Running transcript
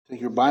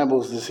Take your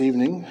Bibles this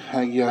evening,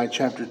 Haggai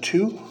chapter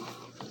 2.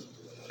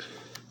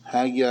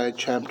 Haggai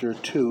chapter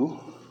 2.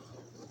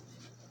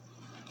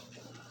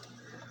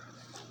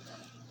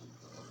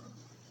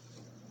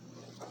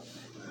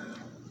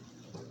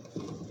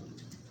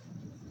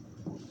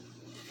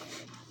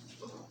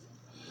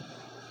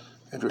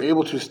 If you're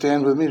able to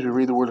stand with me as we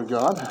read the Word of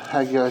God,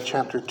 Haggai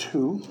chapter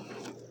 2.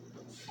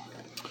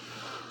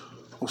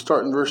 We'll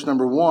start in verse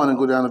number 1 and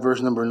go down to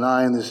verse number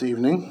 9 this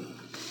evening.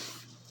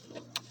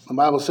 The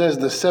Bible says,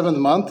 "The 7th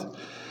month,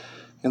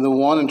 in the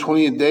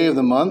 21st day of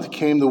the month,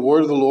 came the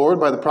word of the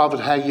Lord by the prophet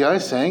Haggai,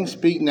 saying,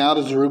 Speak now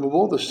to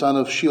Zerubbabel, the son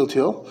of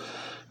Shealtiel,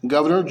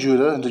 governor of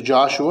Judah, and to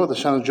Joshua, the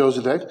son of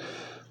Josedek,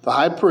 the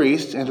high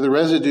priest, and to the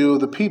residue of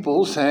the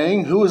people,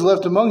 saying, Who is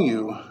left among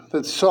you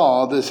that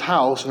saw this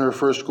house in her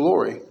first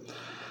glory?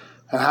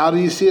 And how do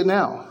you see it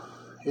now?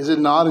 Is it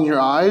not in your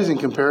eyes in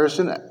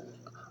comparison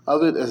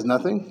of it as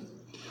nothing?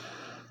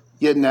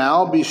 Yet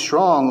now be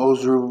strong, O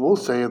Zerubbabel,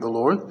 saith the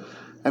Lord,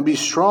 and be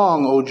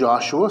strong, O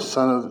Joshua,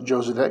 son of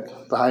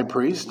Josedek, the high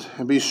priest,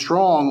 and be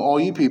strong, all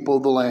ye people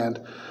of the land,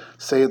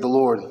 saith the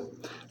Lord,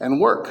 and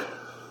work,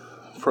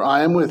 for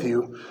I am with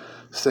you,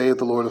 saith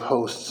the Lord of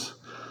hosts.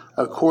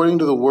 According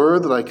to the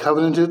word that I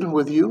covenanted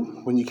with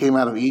you when you came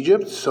out of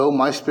Egypt, so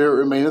my spirit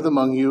remaineth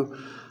among you,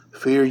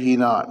 fear ye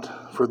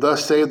not. For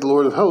thus saith the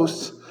Lord of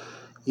hosts,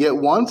 Yet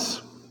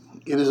once,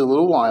 it is a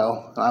little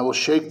while, and I will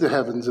shake the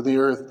heavens and the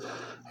earth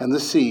and the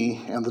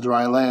sea and the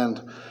dry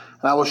land.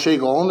 And I will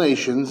shake all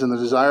nations, and the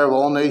desire of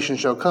all nations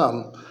shall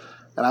come,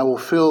 and I will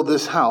fill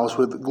this house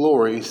with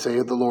glory,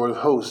 saith the Lord of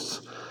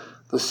hosts.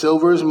 The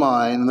silver is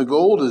mine, and the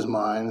gold is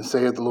mine,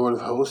 saith the Lord of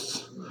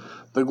hosts.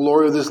 The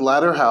glory of this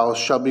latter house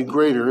shall be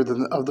greater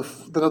than of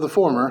the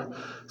former,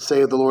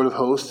 saith the Lord of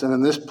hosts. And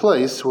in this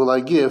place will I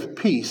give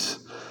peace,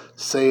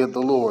 saith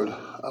the Lord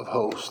of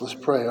hosts." Let's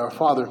pray. Our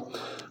Father,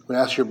 we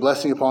ask your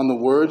blessing upon the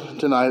word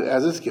tonight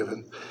as it's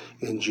given.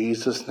 In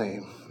Jesus'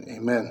 name,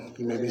 amen.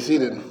 You may be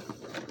seated.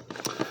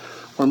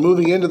 We're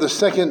moving into the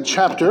second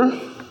chapter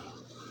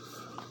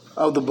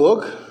of the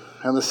book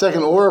and the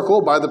second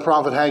oracle by the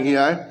prophet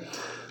Haggai.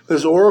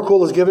 This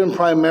oracle is given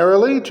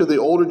primarily to the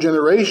older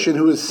generation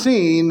who has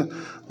seen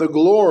the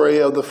glory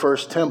of the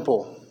first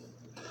temple.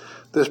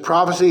 This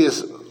prophecy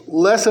is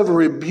less of a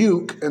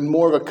rebuke and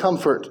more of a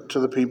comfort to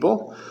the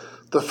people.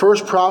 The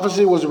first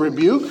prophecy was a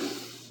rebuke.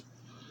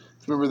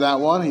 Remember that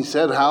one? He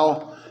said,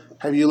 "How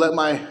have you let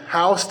my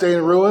house stay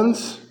in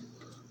ruins?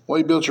 Well,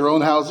 you built your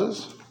own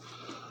houses."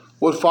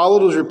 What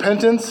followed was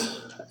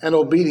repentance and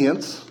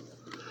obedience.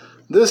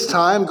 This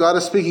time, God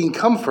is speaking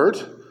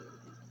comfort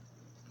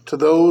to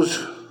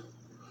those,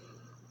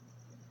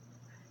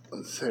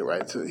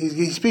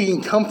 he's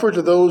speaking comfort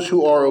to those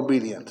who are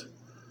obedient.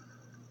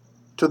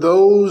 To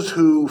those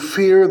who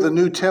fear the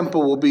new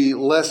temple will be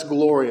less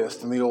glorious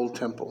than the old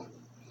temple.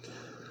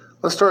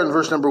 Let's start in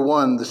verse number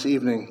 1 this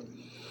evening.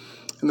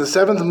 "In the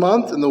 7th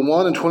month, in the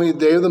 21st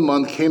day of the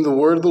month, came the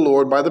word of the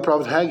Lord by the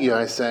prophet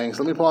Haggai, saying,"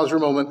 so let me pause for a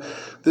moment.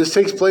 This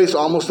takes place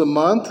almost a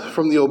month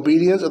from the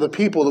obedience of the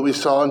people that we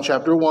saw in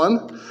chapter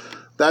 1.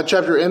 That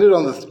chapter ended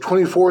on the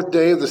 24th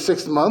day of the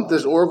 6th month.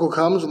 This oracle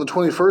comes on the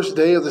 21st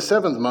day of the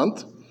 7th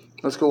month.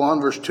 Let's go on,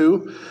 verse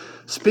 2.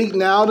 "Speak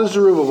now to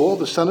Zerubbabel,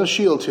 the son of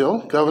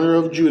Shealtiel, governor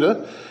of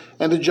Judah,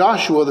 and to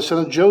Joshua, the son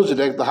of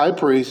Josedek, the high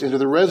priest, and to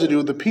the residue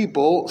of the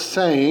people,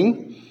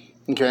 saying,"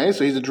 okay,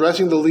 so he's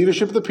addressing the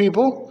leadership of the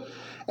people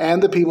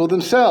and the people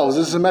themselves.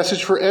 This is a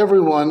message for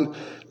everyone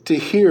to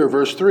hear.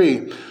 Verse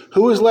 3,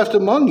 "Who is left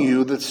among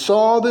you that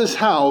saw this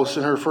house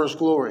in her first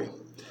glory?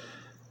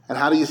 And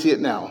how do you see it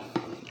now?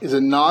 Is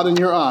it not in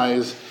your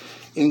eyes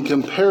in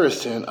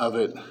comparison of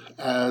it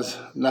as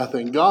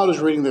nothing?" God is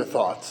reading their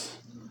thoughts.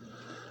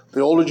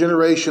 The older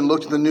generation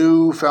looked at the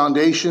new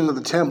foundation of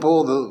the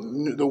temple,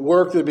 the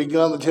work that had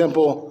begun the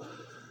temple,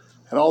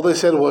 and all they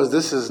said was,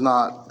 "This is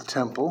not the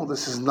temple.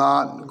 This is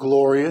not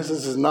glorious.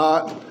 This is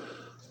not...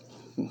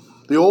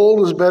 The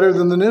old is better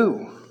than the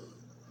new.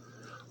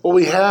 What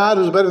we had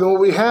is better than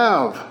what we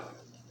have."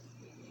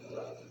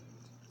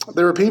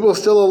 There were people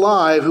still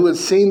alive who had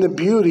seen the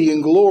beauty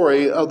and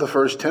glory of the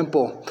first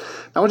temple.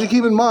 Now, I want you to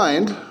keep in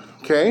mind,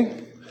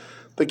 okay,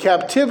 the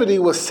captivity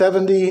was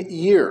 70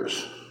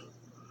 years.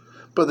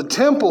 But the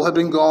temple had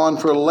been gone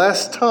for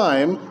less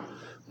time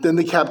than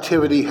the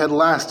captivity had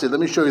lasted. Let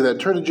me show you that.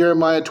 Turn to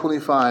Jeremiah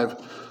 25,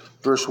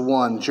 verse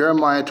 1.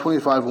 Jeremiah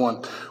 25, 1.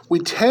 We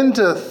tend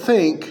to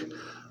think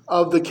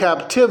of the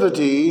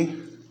captivity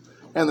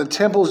and the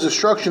temple's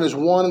destruction as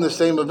one and the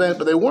same event,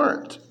 but they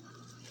weren't.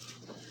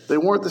 They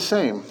weren't the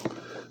same.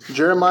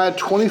 Jeremiah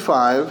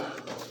 25,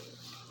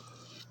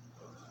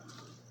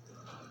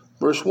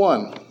 verse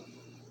 1.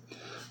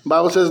 The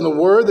Bible says, "And the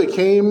word that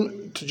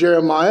came to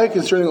Jeremiah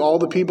concerning all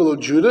the people of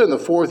Judah in the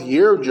 4th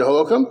year of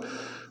Jehoiakim,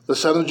 the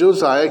son of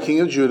Josiah, king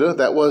of Judah,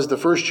 that was the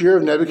 1st year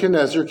of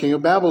Nebuchadnezzar, king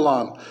of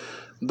Babylon,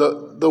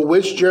 the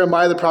which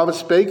Jeremiah the prophet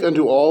spake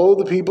unto all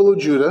the people of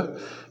Judah,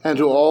 and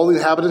to all the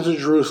inhabitants of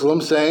Jerusalem,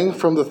 saying,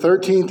 From the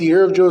 13th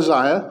year of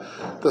Josiah,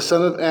 the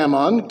son of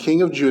Ammon,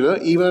 king of Judah,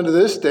 even unto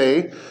this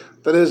day,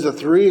 that is the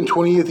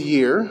 23rd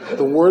year,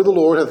 the word of the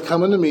Lord hath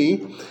come unto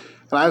me,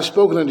 And I have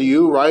spoken unto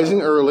you,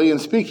 rising early and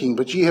speaking,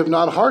 but ye have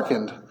not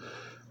hearkened.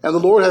 And the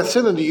Lord hath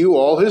sent unto you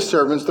all his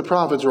servants, the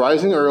prophets,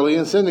 rising early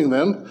and sending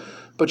them,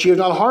 but ye have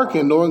not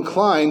hearkened, nor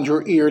inclined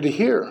your ear to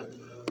hear.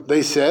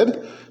 They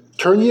said,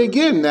 Turn ye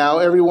again now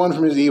every one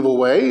from his evil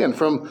way, and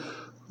from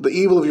the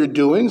evil of your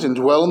doings, and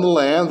dwell in the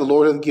land the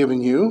Lord hath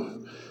given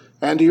you,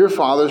 and to your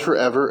fathers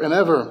forever and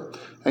ever.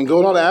 And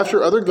go not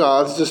after other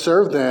gods to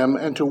serve them,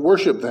 and to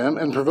worship them,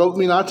 and provoke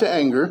me not to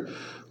anger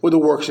with the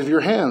works of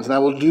your hands, and I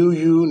will do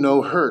you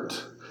no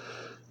hurt.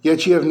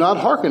 Yet ye have not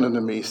hearkened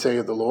unto me,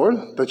 saith the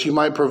Lord, that ye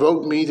might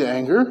provoke me to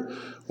anger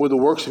with the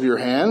works of your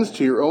hands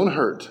to your own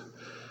hurt.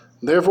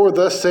 Therefore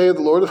thus saith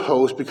the Lord of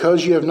hosts,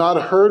 because ye have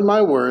not heard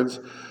my words,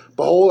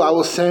 behold, I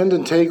will send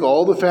and take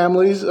all the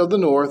families of the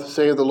north,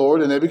 saith the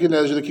Lord, and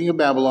Nebuchadnezzar the king of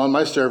Babylon,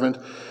 my servant,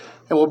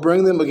 and will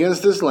bring them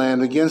against this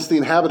land, against the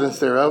inhabitants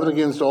thereof, and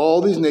against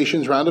all these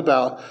nations round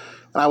about.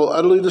 And I will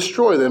utterly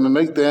destroy them, and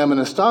make them an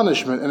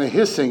astonishment, and a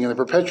hissing, and a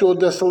perpetual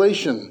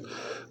desolation.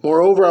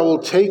 Moreover, I will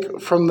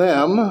take from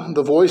them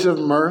the voice of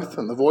mirth,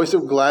 and the voice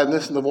of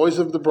gladness, and the voice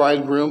of the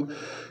bridegroom,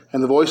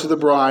 and the voice of the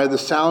bride, the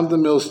sound of the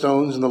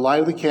millstones, and the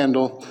light of the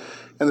candle.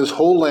 And this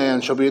whole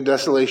land shall be a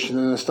desolation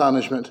and an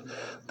astonishment.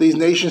 These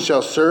nations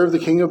shall serve the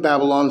king of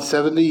Babylon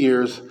 70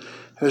 years.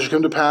 And it shall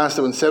come to pass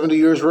that when 70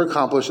 years were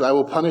accomplished, I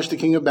will punish the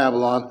king of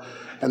Babylon,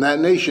 and that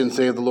nation,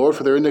 saith the Lord,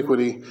 for their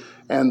iniquity,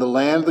 and the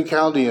land of the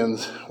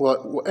Chaldeans,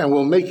 and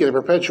will make it a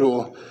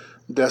perpetual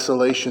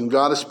desolation.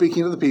 God is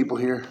speaking to the people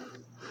here,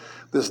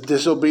 this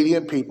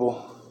disobedient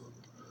people.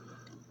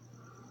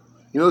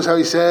 You notice how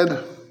he said,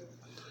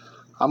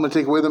 I'm going to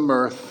take away the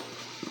mirth,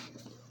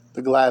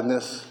 the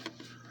gladness.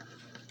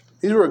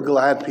 These were a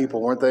glad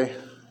people, weren't they?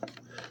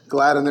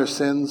 Glad in their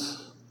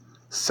sins,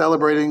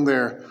 celebrating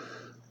their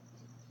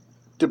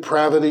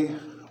depravity,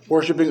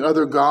 worshiping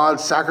other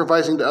gods,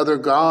 sacrificing to other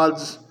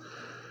gods,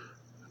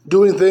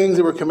 doing things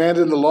that were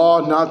commanded in the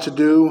law not to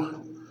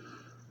do.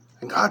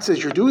 And God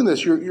says, you're doing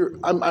this.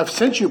 I've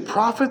sent you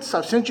prophets.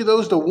 I've sent you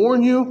those to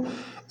warn you,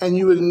 and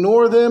you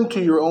ignore them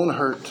to your own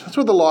hurt. That's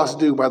what the lost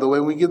do, by the way.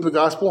 When we give them the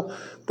gospel,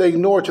 they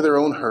ignore it to their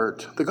own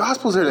hurt. The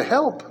gospel's there to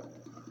help.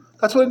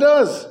 That's what it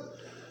does.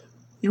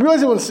 You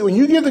realize that when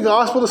you give the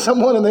gospel to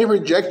someone and they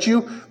reject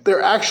you,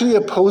 they're actually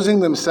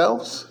opposing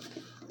themselves?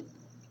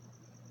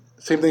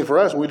 Same thing for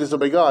us when we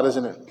disobey God,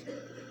 isn't it?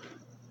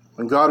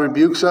 When God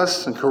rebukes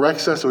us and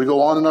corrects us and we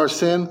go on in our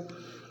sin,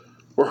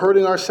 we're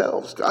hurting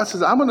ourselves. God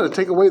says, I'm going to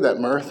take away that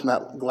mirth and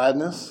that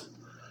gladness.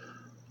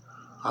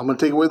 I'm going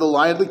to take away the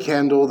light of the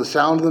candle, the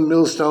sound of the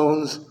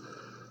millstones,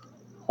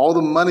 all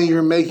the money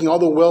you're making, all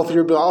the wealth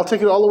you're building. I'll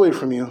take it all away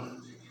from you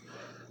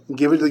and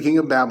give it to the king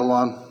of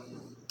Babylon.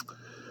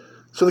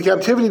 So the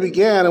captivity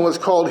began in what's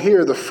called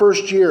here the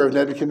first year of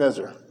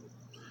Nebuchadnezzar.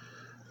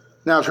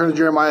 Now turn to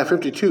Jeremiah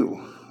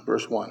 52,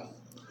 verse 1.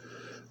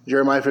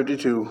 Jeremiah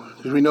 52.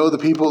 Because we know the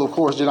people, of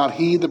course, did not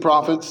heed the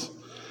prophets.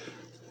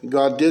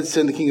 God did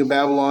send the king of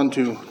Babylon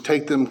to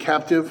take them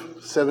captive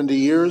 70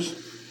 years.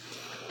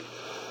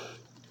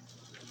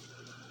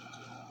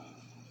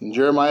 In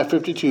Jeremiah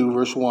 52,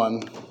 verse 1.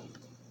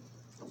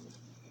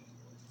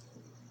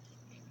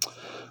 The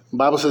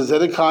Bible says,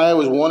 Zedekiah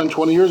was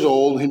 21 years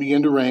old, and he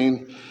began to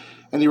reign.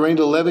 And he reigned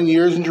 11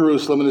 years in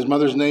Jerusalem, and his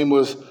mother's name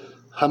was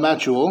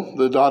Hamutal,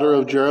 the daughter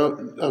of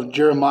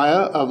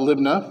Jeremiah of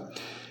Libnah.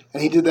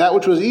 And he did that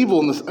which was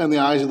evil in the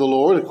eyes of the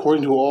Lord,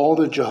 according to all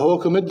that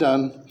Jehoiakim had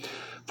done.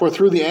 For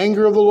through the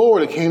anger of the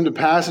Lord it came to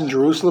pass in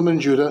Jerusalem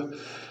and Judah,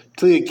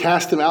 till he had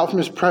cast them out from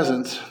his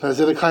presence, that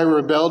Zedekiah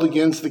rebelled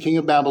against the king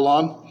of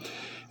Babylon.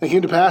 And it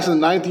came to pass in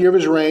the 9th year of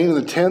his reign, in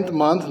the 10th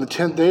month, and the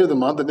 10th day of the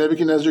month, that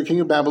Nebuchadnezzar, king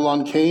of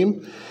Babylon,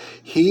 came,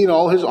 he and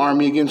all his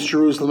army, against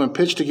Jerusalem, and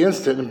pitched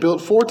against it, and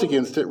built forts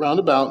against it round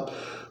about.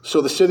 So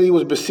the city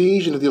was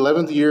besieged into the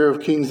 11th year of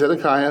King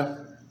Zedekiah.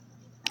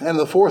 And in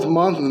the 4th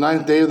month, and the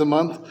 9th day of the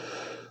month,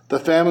 the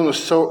famine was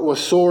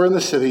sore in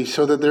the city,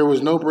 so that there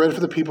was no bread for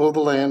the people of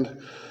the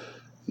land.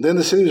 Then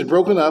the city was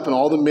broken up, and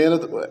all the men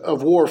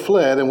of war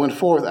fled, and went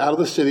forth out of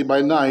the city by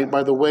night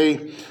by the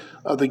way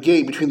of the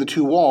gate between the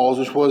two walls,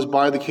 which was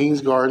by the king's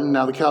garden.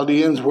 Now the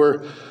Chaldeans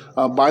were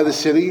by the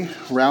city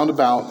round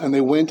about, and they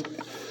went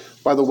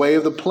by the way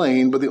of the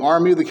plain. But the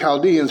army of the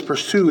Chaldeans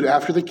pursued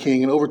after the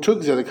king, and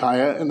overtook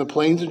Zedekiah in the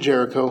plains of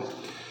Jericho,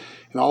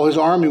 and all his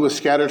army was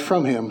scattered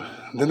from him.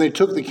 Then they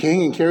took the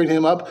king and carried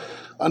him up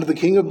unto the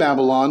king of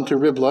Babylon to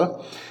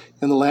Riblah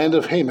in the land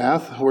of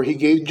Hamath, where he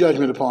gave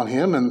judgment upon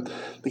him. And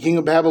the king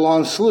of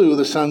Babylon slew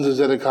the sons of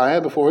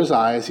Zedekiah before his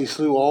eyes. He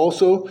slew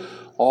also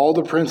all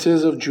the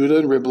princes of Judah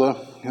and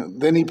Riblah.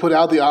 Then he put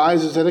out the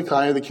eyes of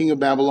Zedekiah, the king of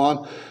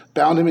Babylon,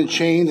 bound him in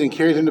chains, and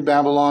carried him to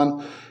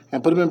Babylon,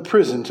 and put him in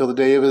prison till the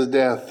day of his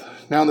death.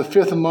 Now in the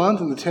 5th month,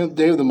 and the 10th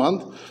day of the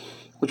month,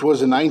 which was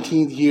the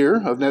 19th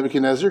year of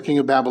Nebuchadnezzar, king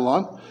of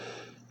Babylon,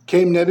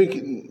 came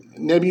Nebuzaradan,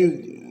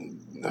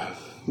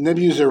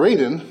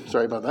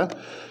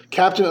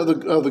 captain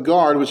of the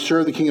guard, which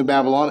served the king of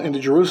Babylon, into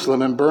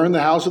Jerusalem, and burned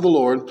the house of the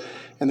Lord,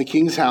 and the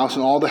king's house,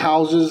 and all the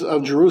houses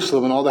of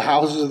Jerusalem, and all the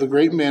houses of the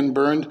great men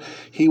burned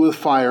he with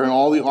fire, and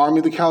all the army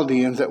of the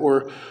Chaldeans that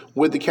were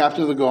with the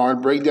captain of the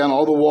guard brake down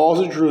all the walls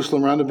of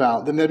Jerusalem round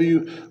about. Then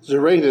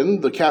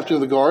Nebuzaradan, the captain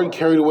of the guard,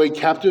 carried away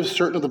captive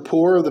certain of the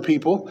poor of the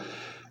people,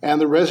 and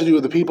the residue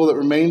of the people that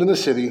remained in the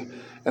city,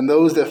 and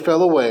those that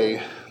fell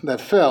away, that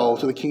fell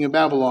to the king of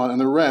Babylon, and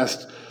the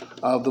rest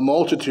of the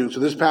multitude. So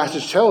this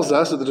passage tells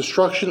us that the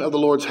destruction of the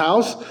Lord's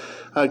house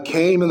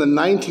came in the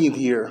 19th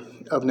year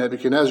of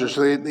Nebuchadnezzar.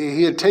 So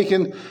he had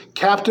taken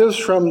captives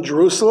from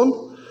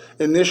Jerusalem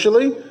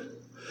initially,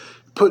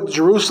 put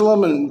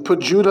Jerusalem and put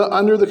Judah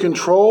under the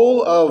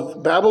control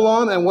of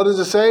Babylon. And what does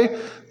it say?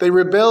 They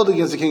rebelled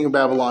against the king of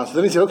Babylon. So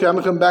then he said, okay, I'm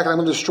going to come back and I'm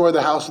going to destroy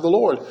the house of the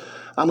Lord.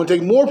 I'm going to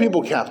take more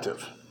people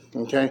captive.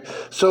 Okay,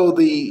 so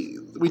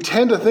we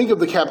tend to think of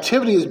the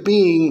captivity as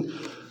being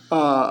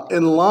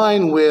in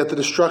line with the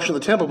destruction of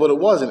the temple, but it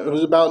wasn't. It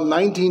was about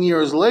 19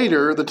 years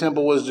later the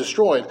temple was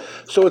destroyed.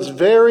 So it's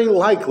very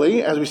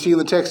likely, as we see in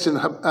the text in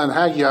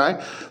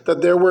Haggai,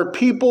 that there were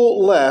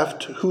people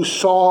left who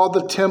saw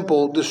the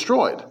temple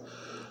destroyed.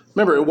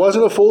 Remember, it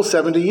wasn't a full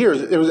 70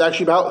 years. It was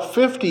actually about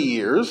 50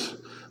 years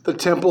the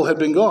temple had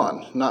been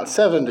gone, not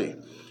 70.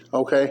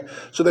 Okay,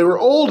 so they were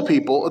old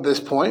people at this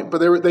point, but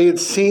they had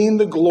seen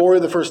the glory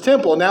of the first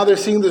temple. And now they're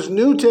seeing this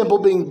new temple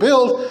being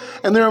built,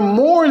 and they're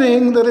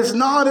mourning that it's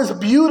not as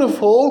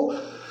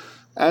beautiful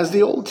as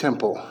the old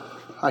temple.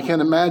 I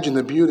can't imagine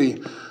the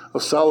beauty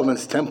of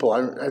Solomon's temple.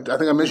 I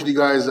think I mentioned to you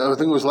guys, I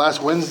think it was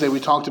last Wednesday, we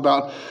talked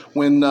about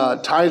when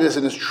Titus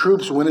and his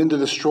troops went in to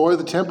destroy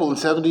the temple in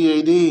 70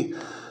 AD,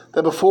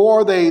 that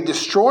before they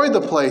destroyed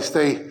the place,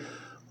 they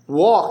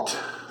walked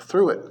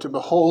through it to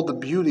behold the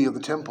beauty of the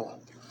temple.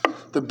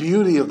 The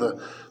beauty of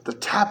the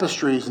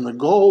tapestries and the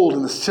gold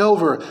and the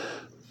silver.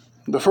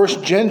 The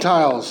first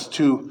Gentiles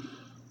to,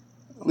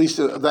 at least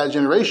of that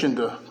generation,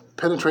 to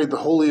penetrate the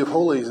Holy of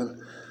Holies.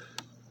 And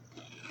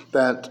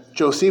that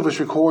Josephus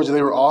records that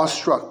they were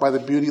awestruck by the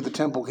beauty of the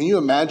temple. Can you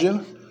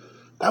imagine?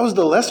 That was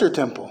the lesser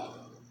temple.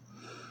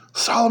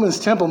 Solomon's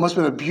temple must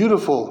have been a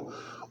beautiful,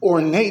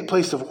 ornate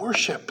place of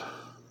worship.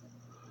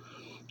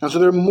 And so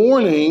they're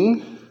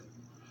mourning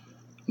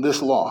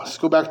this loss.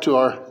 Go back to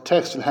our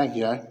text in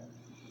Haggai.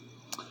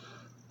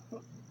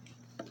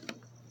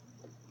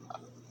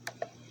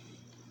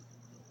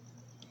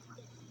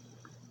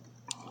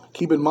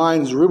 Keep in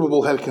mind,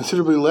 Zerubbabel had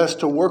considerably less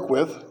to work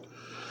with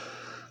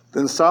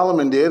than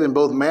Solomon did in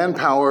both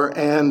manpower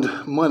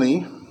and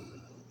money.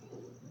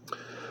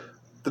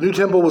 The new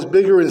temple was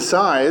bigger in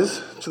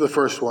size to the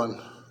first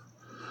one,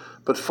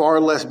 but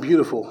far less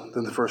beautiful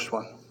than the first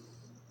one.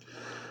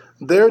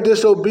 Their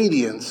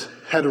disobedience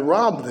had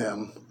robbed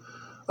them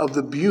of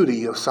the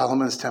beauty of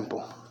Solomon's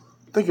temple.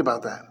 Think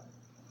about that.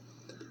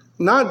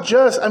 Not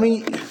just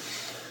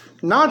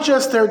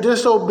their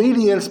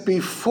disobedience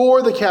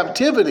before the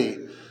captivity,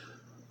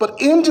 but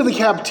into the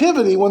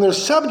captivity when they're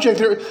subject.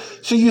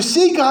 So you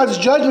see God's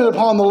judgment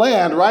upon the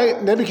land,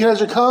 right?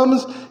 Nebuchadnezzar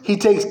comes, he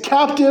takes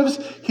captives,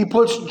 he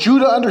puts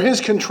Judah under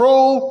his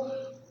control,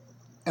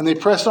 and they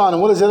press on.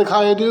 And what does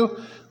Zedekiah do?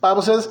 The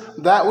Bible says,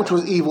 that which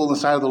was evil in the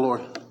sight of the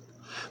Lord.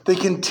 They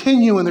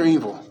continue in their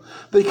evil.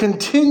 They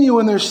continue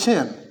in their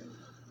sin.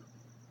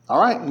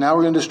 All right, now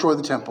we're going to destroy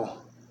the temple.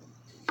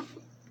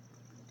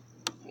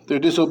 Their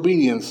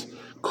disobedience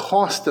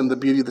cost them the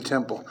beauty of the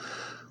temple.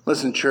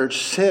 Listen, church,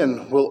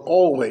 sin will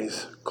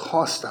always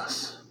cost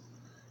us.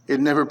 It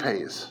never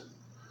pays.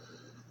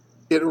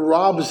 It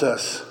robs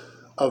us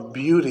of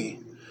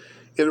beauty.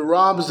 It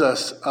robs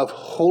us of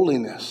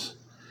holiness.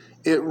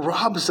 It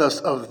robs us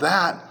of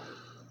that.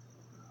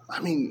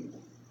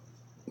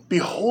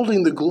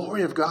 Beholding the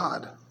glory of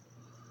God.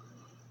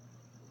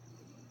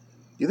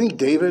 You think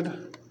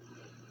David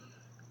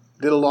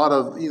did a lot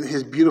of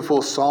his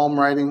beautiful psalm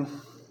writing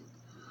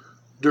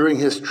during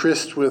his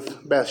tryst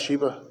with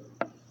Bathsheba?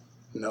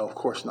 No, of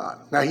course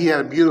not. Now, he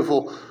had a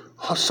beautiful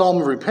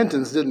psalm of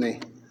repentance, didn't he,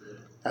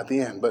 at the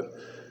end? But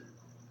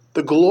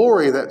the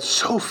glory that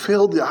so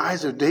filled the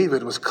eyes of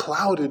David was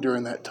clouded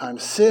during that time.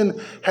 Sin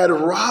had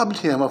robbed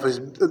him of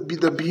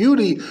the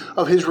beauty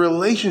of his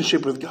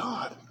relationship with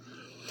God.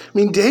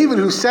 David,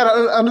 who sat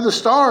under the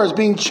stars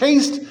being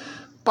chased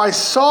by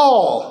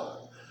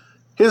Saul,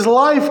 his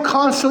life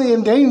constantly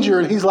in danger,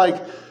 and he's like,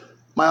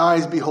 my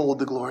eyes behold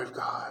the glory of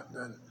God.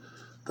 And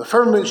the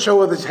firmament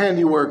showeth his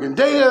handiwork, and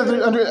day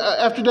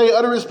after day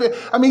utter his spirit.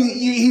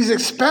 He's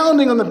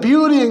expounding on the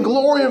beauty and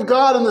glory of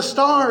God in the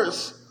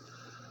stars.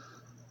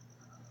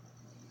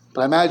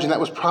 But I imagine that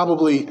was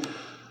probably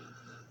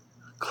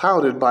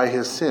clouded by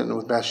his sin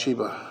with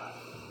Bathsheba.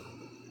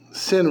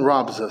 Sin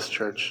robs us,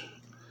 church.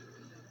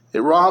 It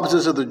robs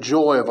us of the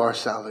joy of our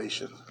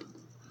salvation.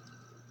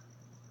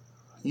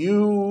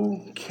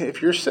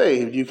 If you're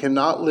saved, you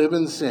cannot live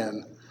in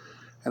sin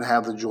and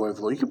have the joy of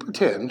the Lord. You can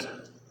pretend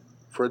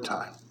for a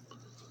time.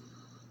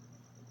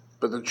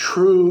 But the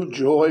true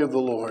joy of the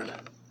Lord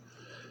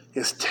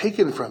is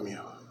taken from you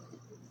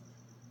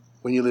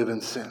when you live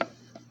in sin.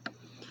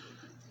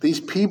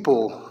 These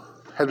people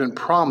had been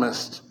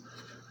promised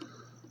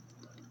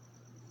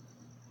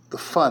the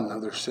fun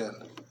of their sin.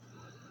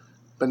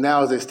 But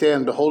now as they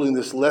stand beholding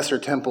this lesser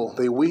temple,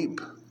 they weep,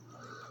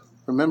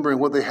 remembering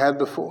what they had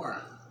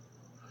before.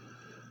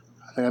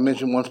 I think I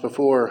mentioned once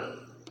before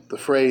the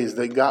phrase,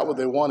 they got what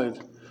they wanted,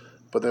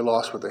 but they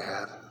lost what they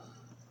had.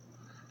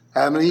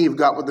 Adam and Eve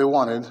got what they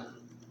wanted,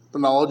 the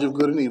knowledge of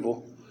good and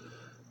evil,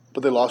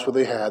 but they lost what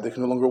they had. They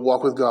can no longer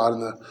walk with God in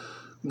the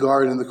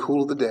garden in the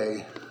cool of the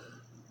day.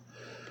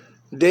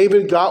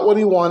 David got what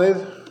he wanted,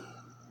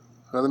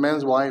 another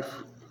man's wife,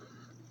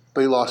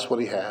 but he lost what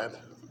he had.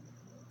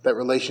 That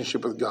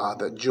relationship with God,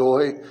 that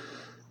joy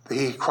that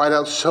he cried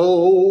out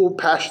so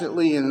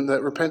passionately in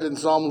that repentant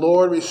psalm,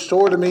 Lord,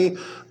 restore to me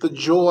the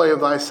joy of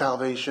thy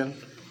salvation.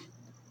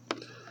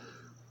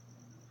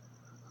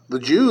 The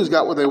Jews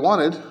got what they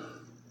wanted,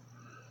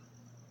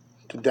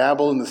 to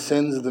dabble in the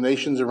sins of the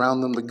nations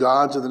around them, the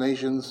gods of the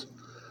nations,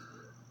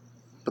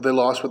 but they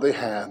lost what they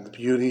had, the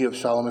beauty of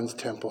Solomon's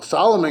temple.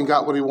 Solomon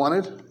got what he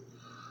wanted,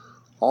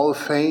 all the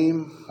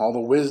fame, all the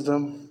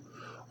wisdom,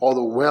 all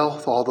the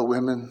wealth, all the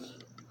women.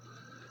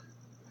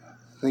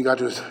 And he got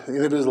to the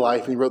end of his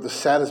life, and he wrote the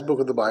saddest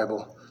book of the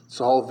Bible. It's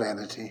all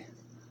vanity.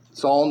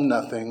 It's all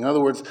nothing. In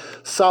other words,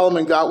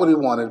 Solomon got what he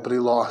wanted, but he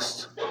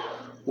lost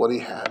what he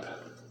had.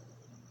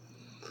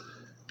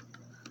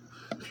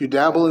 If we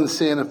dabble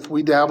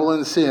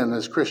in sin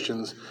as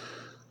Christians,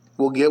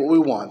 we'll get what we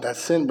want. That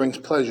sin brings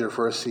pleasure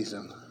for a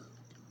season.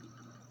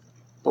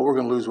 But we're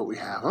going to lose what we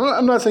have.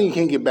 I'm not saying you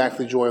can't get back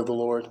the joy of the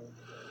Lord.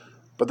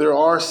 But there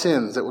are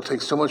sins that will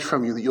take so much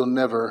from you that you'll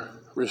never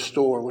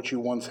restore what you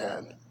once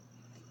had.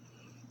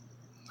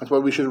 That's why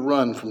we should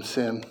run from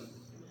sin.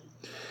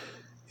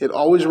 It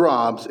always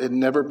robs. It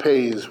never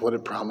pays what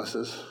it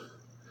promises.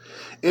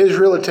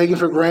 Israel had taken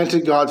for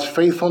granted God's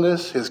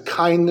faithfulness, his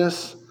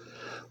kindness,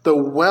 the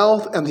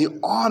wealth and the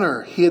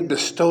honor he had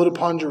bestowed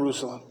upon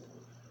Jerusalem.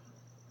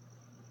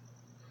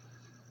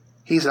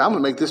 He said, I'm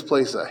going to make this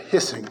place a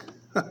hissing.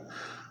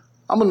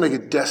 I'm going to make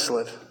it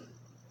desolate.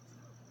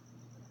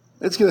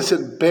 It's going to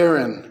sit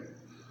barren.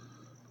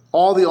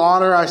 All the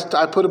honor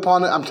I put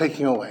upon it, I'm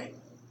taking away.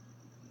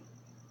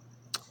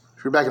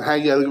 If you're back in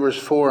Haggai, look at verse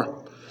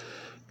 4.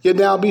 Yet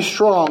now be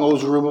strong, O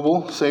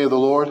Zerubbabel, saith the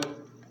Lord.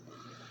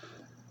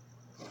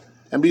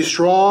 And be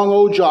strong,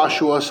 O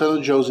Joshua, son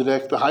of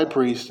Josedek, the high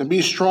priest. And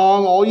be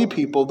strong, all ye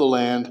people of the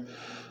land,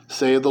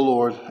 saith the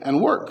Lord,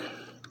 and work.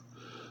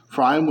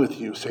 For I am with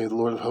you, saith the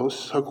Lord of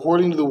hosts,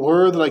 according to the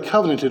word that I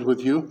covenanted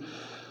with you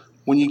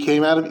when ye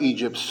came out of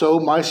Egypt. So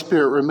my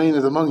spirit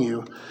remaineth among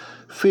you.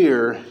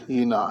 Fear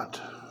ye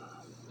not.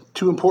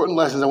 Two important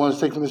lessons I want to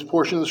take from this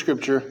portion of the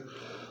scripture.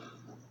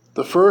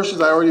 The first,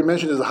 as I already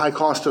mentioned, is the high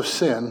cost of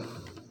sin.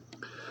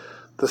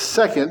 The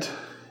second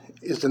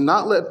is to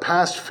not let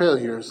past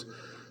failures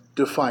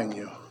define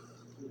you.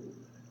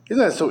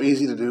 Isn't that so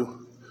easy to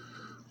do?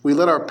 We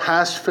let our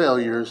past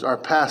failures, our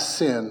past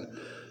sin,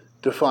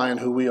 define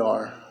who we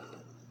are.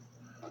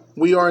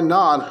 We are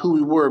not who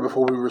we were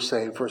before we were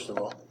saved, first of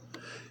all.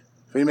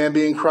 If any man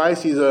be in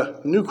Christ, he's a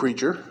new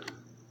creature.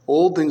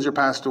 Old things are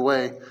passed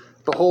away.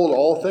 Behold,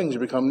 all things are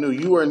become new.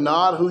 You are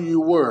not who you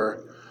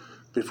were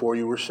before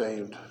you were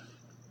saved.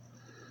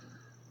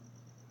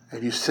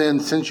 If you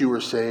sinned since you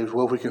were saved,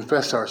 well, if we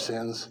confess our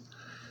sins,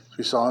 as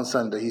we saw on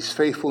Sunday, he's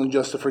faithful and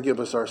just to forgive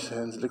us our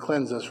sins and to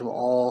cleanse us from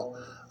all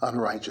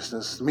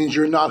unrighteousness. It means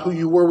you're not who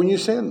you were when you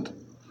sinned.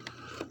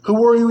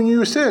 Who were you when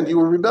you sinned? You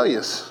were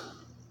rebellious.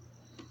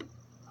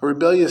 A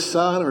rebellious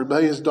son, a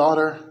rebellious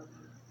daughter,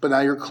 but now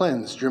you're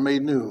cleansed. You're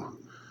made new.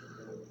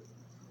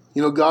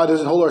 You know, God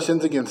doesn't hold our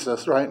sins against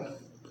us, right?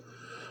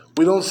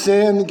 We don't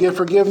sin, get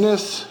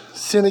forgiveness,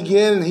 sin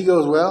again, and he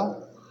goes, well,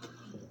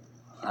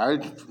 all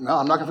right, no,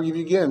 I'm not going to forgive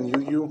you again.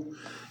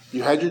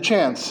 You had your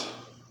chance.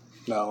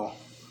 No.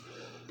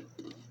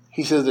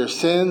 He says their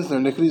sins, their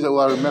iniquities that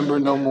will I remember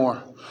no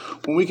more.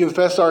 When we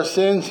confess our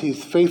sins,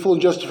 he's faithful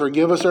and just to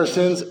forgive us our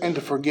sins and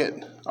to forget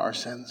our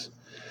sins,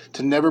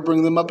 to never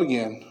bring them up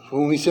again.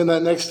 When we sin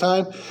that next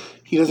time,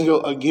 he doesn't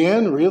go,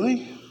 again?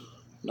 Really?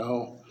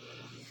 No.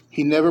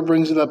 He never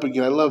brings it up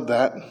again. I love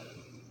that.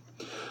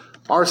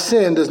 Our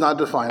sin does not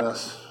define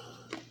us.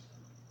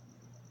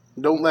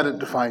 Don't let it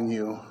define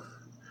you.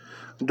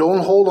 Don't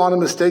hold on to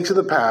mistakes of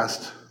the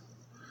past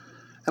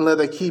and let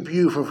that keep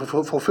you from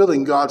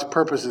fulfilling God's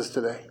purposes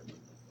today.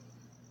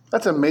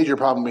 That's a major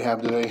problem we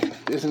have today,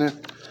 isn't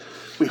it?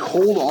 We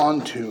hold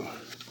on to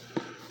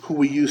who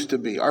we used to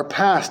be. Our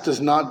past does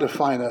not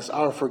define us.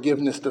 Our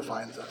forgiveness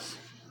defines us.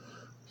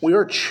 We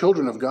are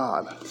children of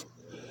God.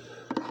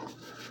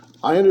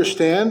 I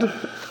understand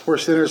we're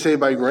sinners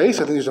saved by grace.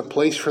 I think there's a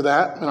place for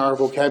that in our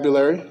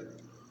vocabulary.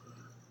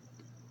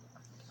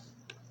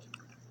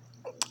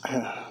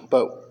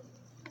 But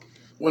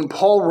when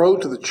Paul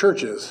wrote to the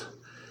churches,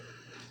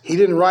 he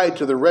didn't write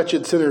to the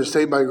wretched sinners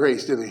saved by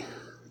grace, did he?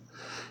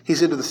 He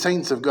said to the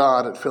saints of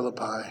God at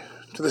Philippi,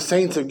 to the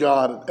saints of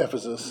God at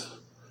Ephesus.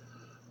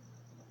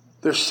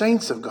 They're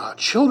saints of God,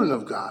 children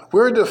of God.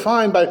 We're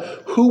defined by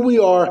who we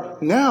are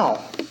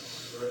now.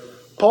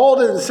 Paul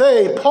didn't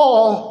say,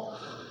 Paul,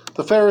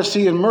 the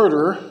Pharisee and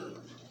murderer.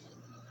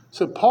 He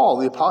said, Paul,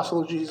 the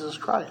apostle of Jesus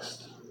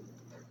Christ.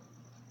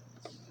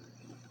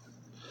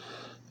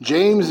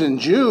 James and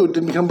Jude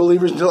didn't become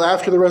believers until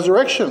after the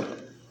resurrection.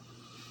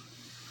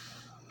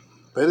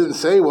 They didn't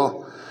say,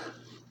 well,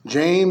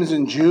 James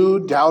and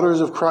Jude,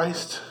 doubters of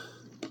Christ,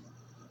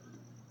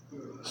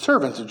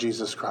 servants of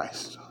Jesus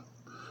Christ.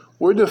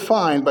 We're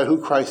defined by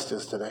who Christ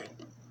is today.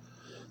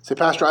 Say,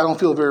 Pastor, I don't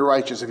feel very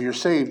righteous. If you're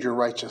saved, you're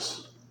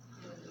righteous.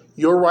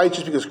 You're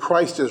righteous because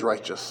Christ is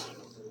righteous.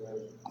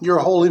 You're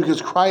holy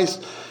because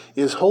Christ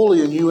is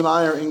holy and you and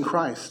I are in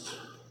Christ.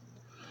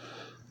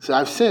 Say,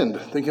 I've sinned.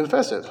 Then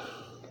confess it.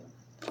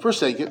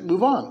 Forsake it.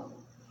 Move on.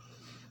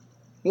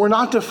 We're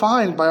not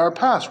defined by our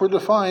past. We're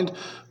defined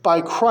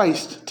by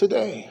Christ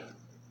today.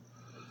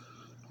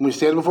 When we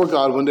stand before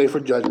God one day for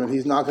judgment,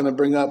 he's not going to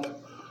bring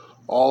up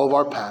all of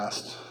our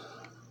past.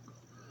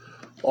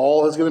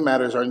 All that's going to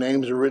matter is our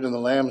names are written in the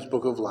Lamb's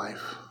Book of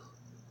Life.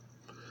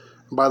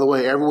 And by the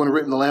way, everyone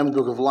written in the Lamb's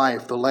Book of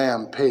Life, the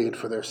Lamb paid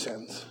for their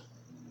sins.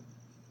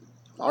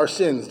 Our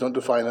sins don't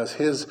define us.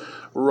 His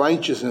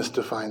righteousness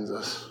defines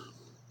us.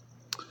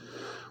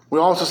 We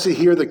also see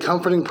here the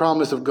comforting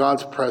promise of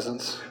God's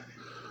presence,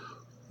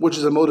 which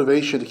is a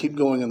motivation to keep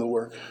going in the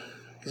work.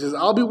 He says,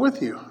 I'll be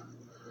with you.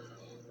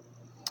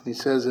 He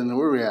says,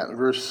 where are we at?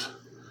 Verse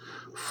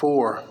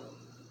 4.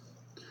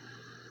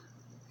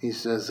 He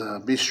says,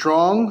 be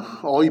strong,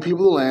 all you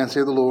people of the land,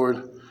 say the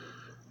Lord,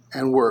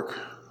 and work,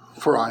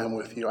 for I am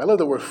with you. I love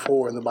the word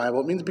for in the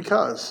Bible. It means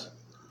because.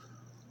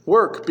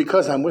 Work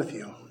because I'm with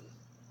you.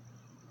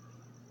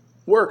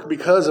 Work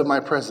because of my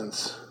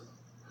presence.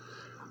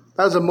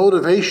 That was a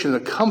motivation, a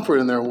comfort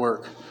in their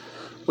work.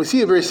 We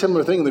see a very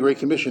similar thing in the Great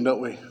Commission, don't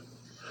we?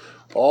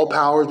 All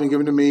power has been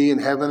given to me in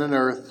heaven and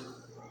earth.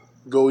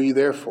 Go ye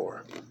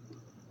therefore.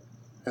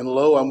 And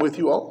lo, I'm with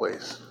you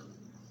always.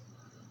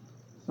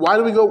 Why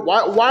do we go?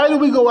 Why do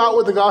we go out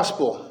with the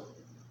gospel?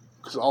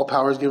 Because all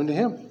power is given to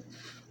him.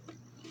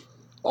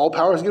 All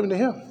power is given to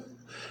him.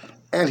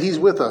 And he's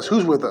with us.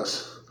 Who's with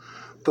us?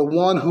 The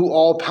one who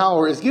all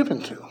power is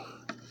given to.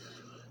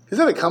 Is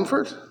that a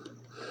comfort?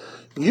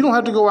 You don't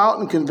have to go out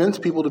and convince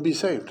people to be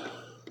saved.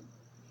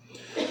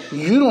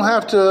 You don't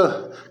have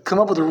to come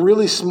up with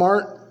really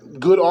smart,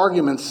 good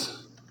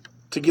arguments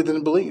to get them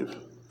to believe.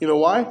 You know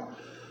why?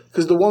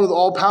 Because the one with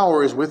all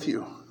power is with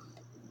you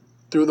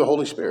through the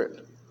Holy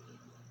Spirit,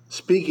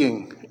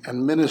 speaking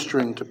and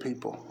ministering to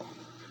people.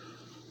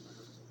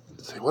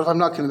 Say, what if I'm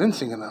not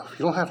convincing enough?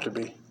 You don't have to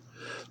be.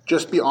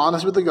 Just be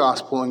honest with the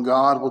gospel and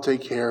God will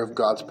take care of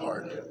God's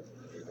part.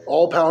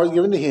 All power is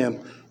given to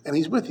him and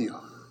he's with you.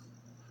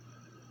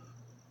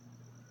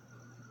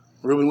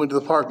 Reuben went to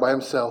the park by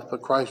himself,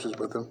 but Christ was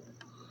with him.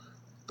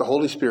 The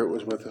Holy Spirit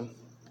was with him.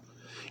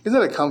 Isn't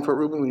that a comfort,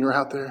 Reuben, when you're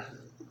out there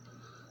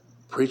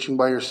preaching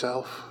by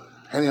yourself,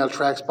 handing out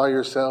tracts by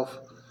yourself?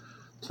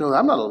 To know that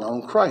I'm not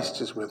alone. Christ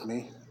is with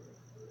me.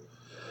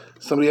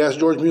 Somebody asked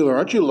George Mueller,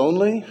 aren't you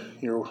lonely?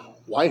 Your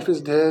wife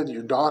is dead.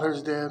 Your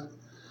daughter's dead.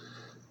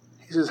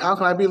 He says, how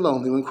can I be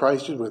lonely when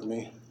Christ is with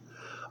me?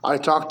 I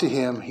talk to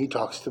him. He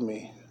talks to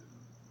me.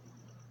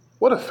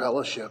 What a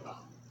fellowship.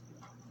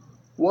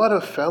 What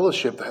a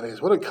fellowship that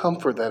is. What a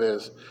comfort that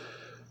is.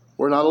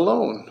 We're not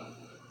alone.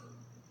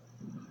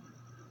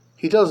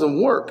 He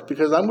doesn't work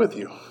because I'm with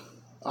you.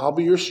 I'll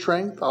be your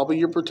strength. I'll be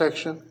your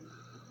protection.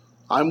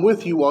 I'm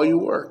with you while you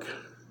work.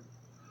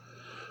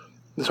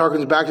 This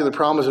harkens back to the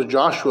promise of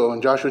Joshua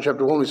in Joshua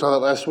chapter 1. We saw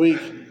that last week.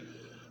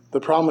 The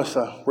promise,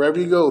 wherever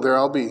you go, there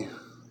I'll be.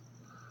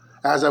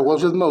 As I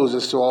was with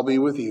Moses, so I'll be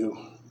with you.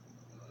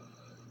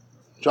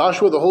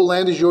 Joshua, the whole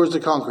land is yours to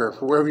conquer.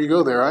 For wherever you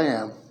go, there I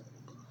am.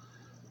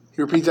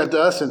 He repeats that to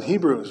us in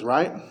Hebrews,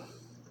 right?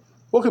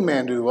 What can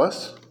man do to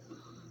us?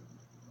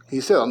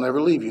 He said, I'll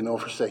never leave you nor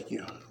forsake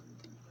you.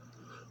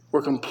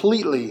 We're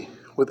completely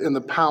within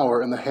the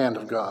power and the hand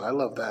of God. I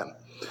love that.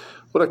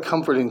 What a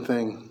comforting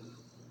thing.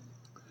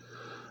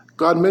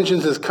 God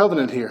mentions his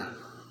covenant here.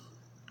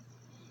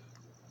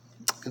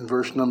 In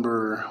verse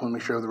number, let me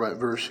make sure I have the right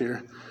verse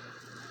here.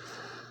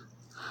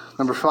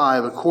 Number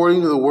 5,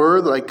 according to the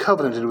word that I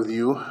covenanted with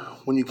you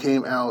when you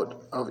came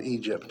out of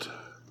Egypt.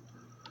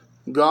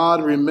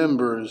 God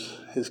remembers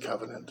his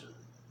covenant.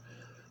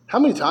 How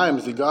many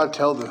times did God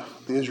tell the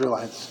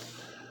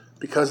Israelites,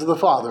 because of the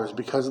fathers,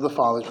 because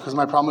of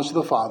my promise to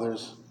the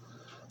fathers,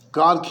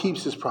 God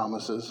keeps his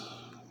promises.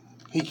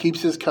 He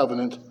keeps his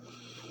covenant.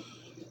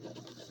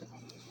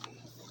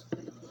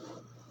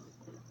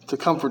 It's a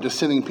comfort to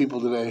sinning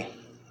people today.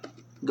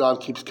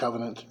 God keeps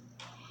covenant.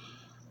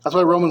 That's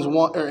why Romans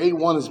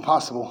 8:1 is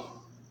possible.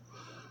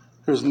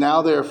 There's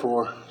now,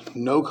 therefore,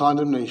 no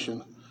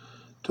condemnation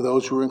to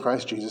those who are in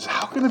Christ Jesus.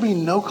 How can there be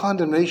no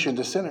condemnation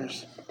to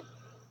sinners?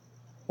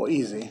 Well,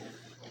 easy.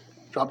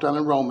 Drop down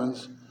in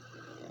Romans.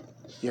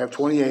 You have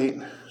 28,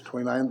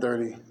 29,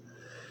 30.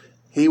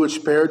 He which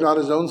spared not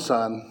his own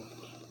son,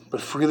 but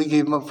freely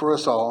gave him up for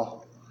us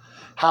all,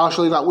 how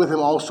shall he not with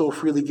him also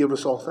freely give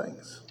us all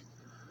things?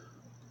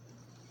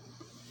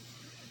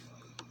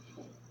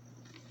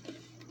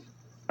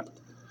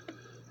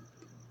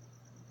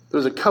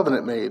 There's a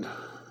covenant made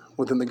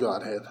within the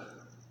Godhead.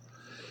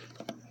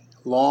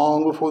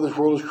 Long before this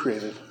world was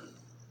created.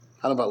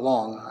 I don't know about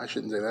long, I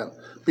shouldn't say that.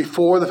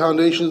 Before the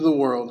foundations of the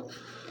world,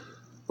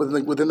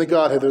 Within the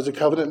Godhead, there's a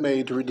covenant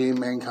made to redeem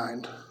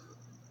mankind.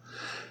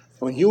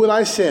 When you and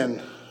I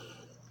sin,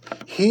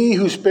 he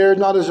who spared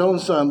not his own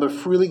son, but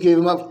freely gave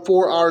him up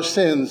for our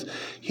sins,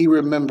 he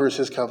remembers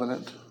his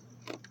covenant.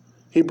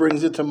 He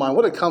brings it to mind.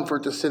 What a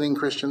comfort to sinning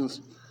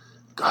Christians.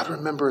 God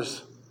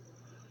remembers.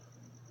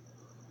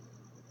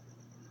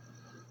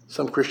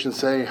 Some Christians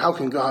say, how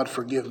can God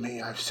forgive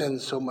me? I've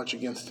sinned so much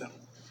against him.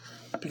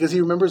 Because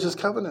he remembers his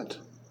covenant.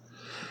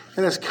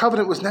 And his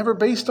covenant was never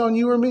based on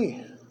you or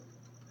me.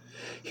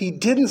 He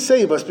didn't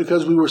save us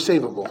because we were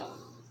savable.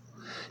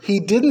 He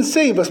didn't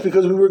save us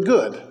because we were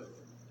good.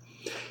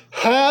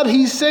 Had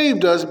he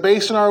saved us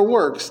based on our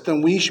works,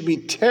 then we should be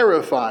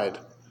terrified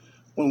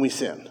when we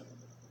sin.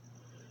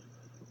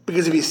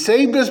 Because if he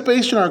saved us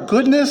based on our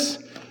goodness,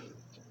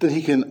 then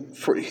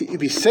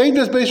if he saved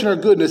us based on our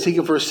goodness, he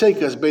can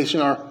forsake us based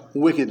on our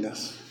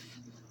wickedness.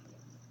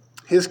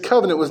 His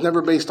covenant was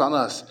never based on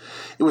us.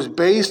 It was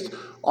based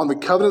on the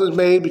covenant that was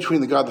made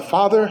between the God the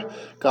Father,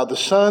 God the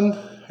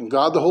Son, and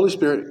God the Holy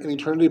Spirit in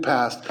eternity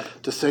past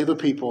to save a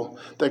people,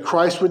 that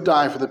Christ would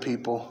die for the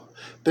people.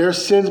 Their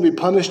sins would be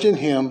punished in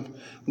him,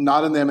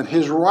 not in them, and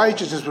his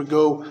righteousness would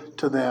go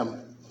to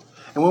them.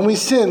 And when we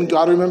sin,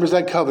 God remembers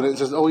that covenant and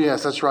says, oh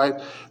yes, that's right,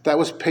 that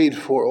was paid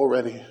for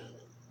already.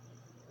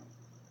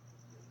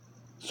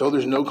 So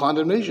there's no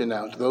condemnation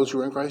now to those who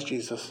are in Christ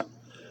Jesus,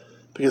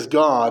 because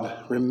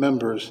God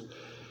remembers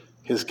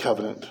his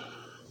covenant.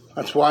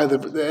 That's why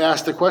they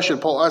asked the question,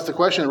 Paul asked the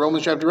question in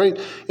Romans chapter 8,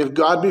 if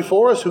God be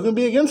for us, who can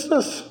be against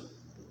us?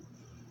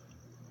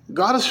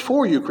 God is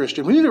for you,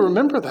 Christian. We need to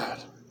remember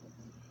that.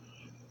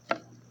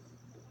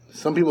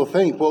 Some people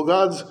think, well,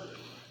 God's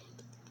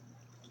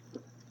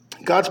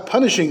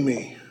punishing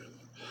me.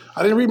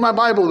 I didn't read my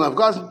Bible enough.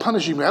 God's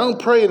punishing me. I don't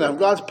pray enough.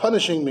 God's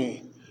punishing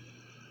me.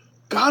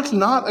 God's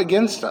not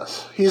against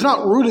us. He's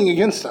not rooting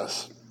against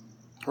us,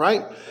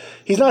 right?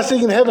 He's not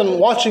sitting in heaven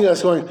watching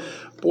us going,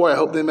 boy, I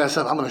hope they mess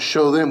up. I'm going to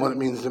show them what it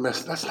means to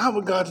mess up. That's not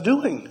what God's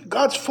doing.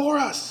 God's for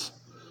us.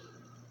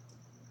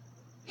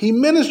 He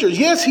ministers.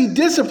 Yes, he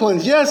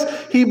disciplines.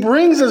 Yes, he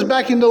brings us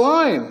back into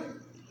line.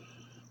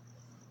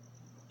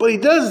 But he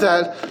does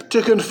that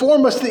to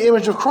conform us to the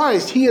image of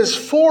Christ. He is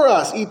for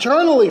us,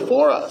 eternally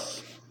for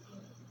us.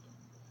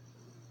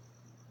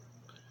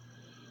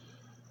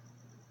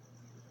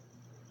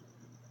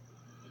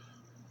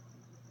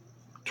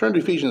 Turn to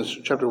Ephesians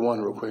chapter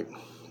 1 real quick.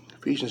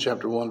 Ephesians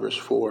chapter 1, verse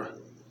 4.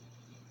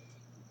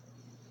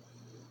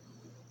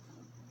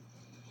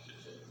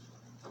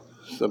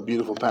 This is a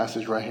beautiful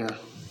passage right here.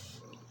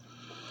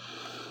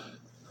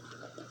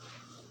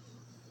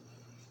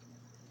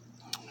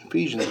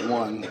 Ephesians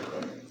 1,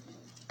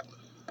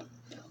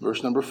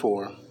 verse number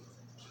 4.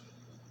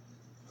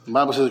 The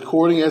Bible says,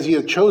 according as he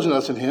had chosen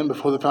us in him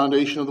before the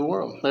foundation of the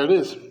world. There it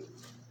is.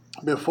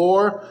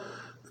 Before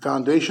the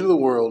foundation of the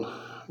world,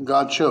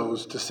 God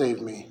chose to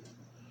save me.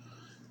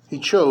 He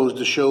chose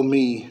to show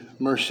me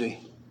mercy.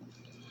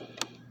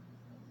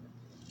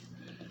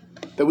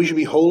 That we should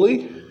be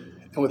holy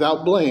and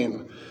without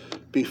blame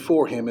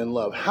before him in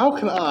love. How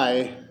can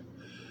I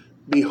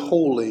be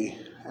holy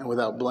and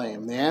without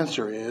blame? The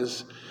answer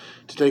is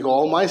to take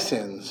all my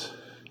sins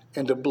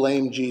and to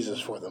blame Jesus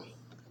for them.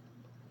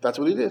 That's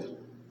what he did.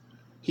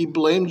 He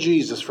blamed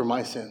Jesus for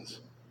my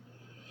sins.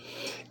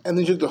 And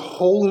then he took the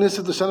holiness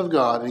of the Son of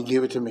God and he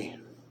gave it to me.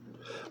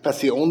 That's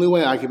the only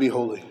way I can be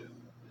holy.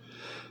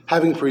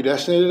 Having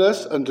predestinated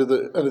us under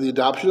the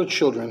adoption of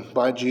children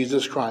by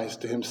Jesus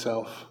Christ to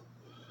himself.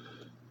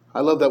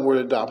 I love that word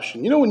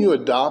adoption. You know, when you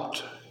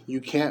adopt,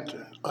 you can't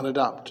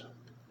unadopt.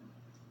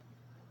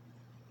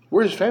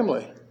 We're his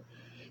family.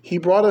 He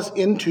brought us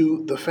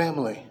into the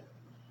family.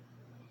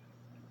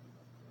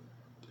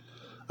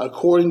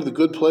 According to the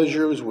good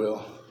pleasure of his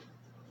will.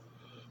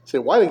 Say,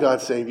 why did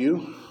God save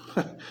you?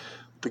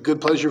 The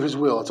good pleasure of his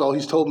will. That's all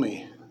he's told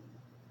me.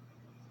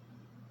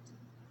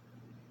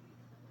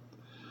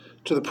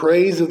 To the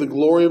praise of the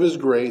glory of his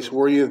grace,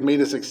 where he hath made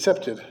us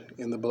accepted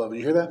in the beloved.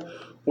 You hear that?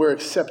 We're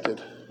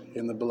accepted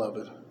in the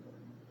beloved.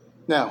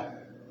 Now,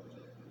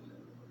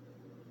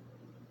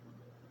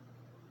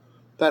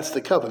 that's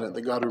the covenant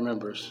that God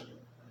remembers.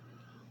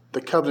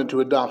 The covenant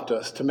to adopt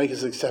us, to make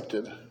us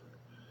accepted,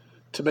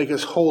 to make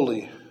us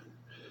holy,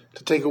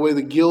 to take away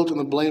the guilt and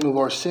the blame of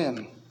our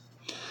sin.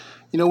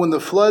 You know, when the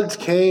floods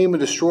came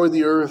and destroyed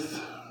the earth,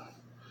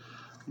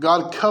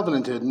 God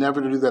covenanted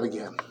never to do that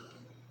again.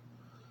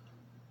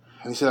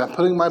 And he said, I'm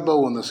putting my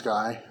bow in the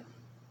sky,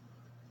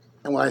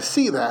 and when I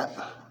see that,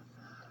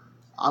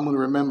 I'm going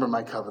to remember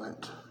my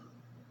covenant.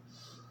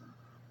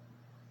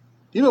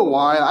 You know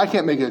why? I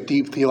can't make a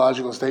deep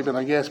theological statement,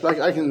 I guess, but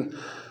I can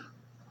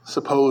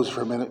suppose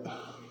for a minute.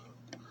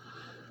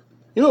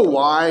 You know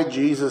why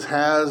Jesus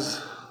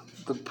has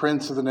the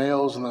prints of the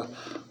nails and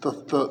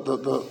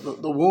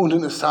the wound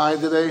in his side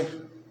today?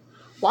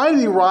 Why did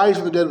he rise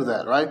from the dead with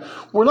that, right?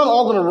 We're not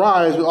all going to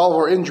rise with all of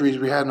our injuries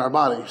we had in our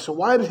body. So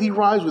why did he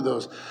rise with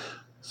those?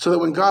 So that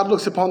when God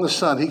looks upon the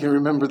Son, he can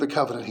remember the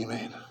covenant he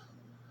made.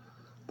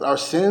 Our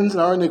sins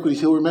and our iniquities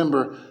he'll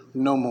remember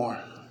no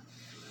more.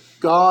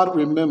 God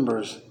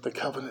remembers the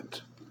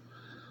covenant.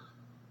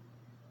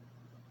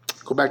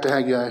 Go back to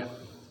Haggai.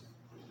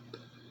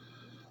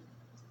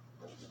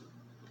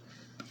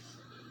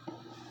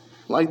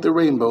 Like the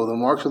rainbow, the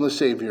marks on the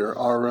Savior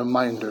are a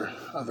reminder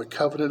of the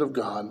covenant of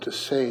God to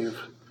save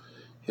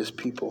his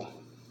people.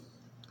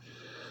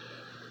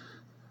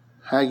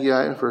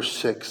 Haggai, verse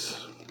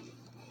 6.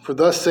 For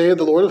thus saith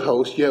the Lord of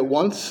hosts, yet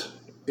once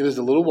it is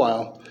a little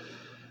while,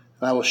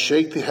 and I will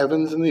shake the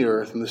heavens and the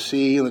earth, and the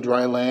sea and the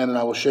dry land, and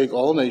I will shake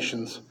all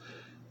nations,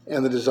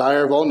 and the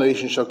desire of all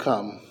nations shall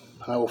come,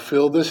 and I will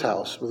fill this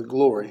house with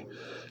glory,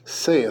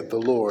 saith the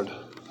Lord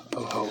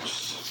of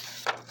hosts.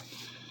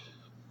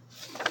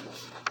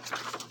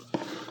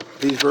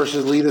 These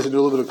verses lead us into a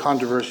little bit of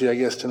controversy, I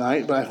guess,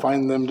 tonight, but I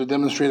find them to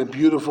demonstrate a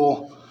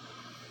beautiful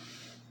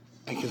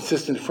and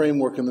consistent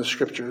framework in the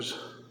Scriptures.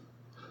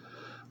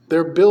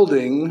 Their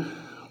building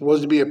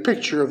was to be a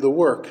picture of the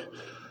work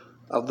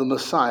of the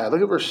Messiah.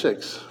 Look at verse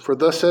 6. For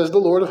thus says the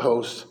Lord of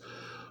hosts,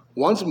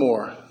 once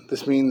more.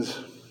 This means,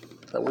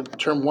 that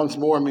term once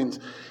more means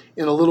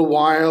in a little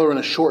while or in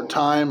a short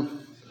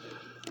time.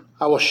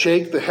 I will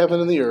shake the heaven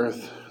and the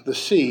earth, the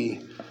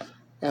sea,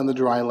 and the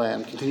dry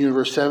land. Continue in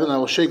verse 7. I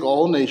will shake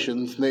all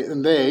nations,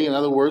 and they, in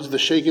other words, the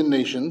shaken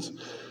nations,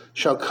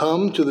 shall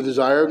come to the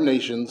desire of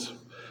nations,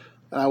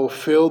 and I will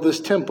fill this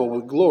temple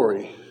with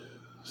glory,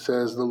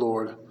 says the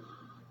Lord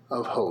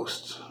of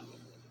hosts.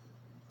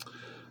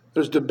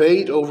 There's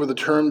debate over the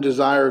term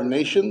desire of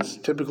nations.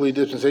 Typically,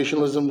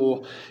 dispensationalism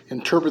will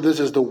interpret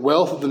this as the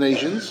wealth of the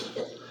nations.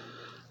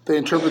 They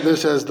interpret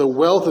this as the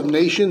wealth of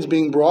nations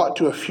being brought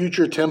to a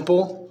future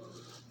temple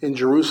in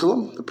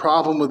Jerusalem. The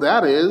problem with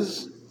that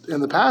is, in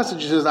the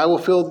passage, it says, I will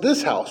fill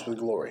this house with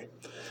glory.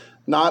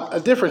 Not a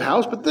different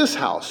house, but this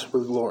house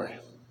with glory.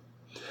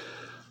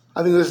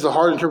 I think this is a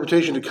hard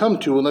interpretation to come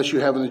to unless you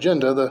have an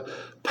agenda. The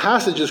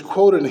passage is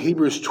quoted in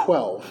Hebrews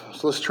 12.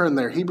 So let's turn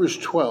there. Hebrews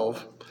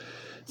 12.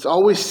 It's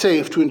always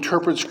safe to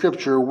interpret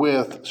Scripture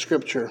with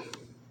Scripture.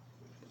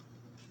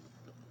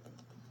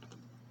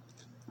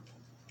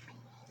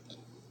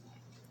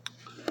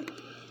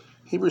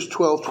 Hebrews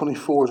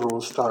 12:24 is where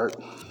we'll start.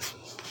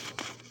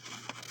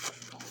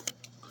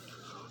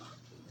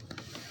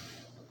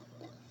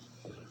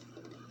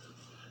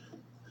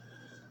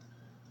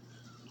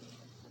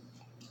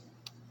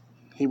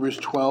 Hebrews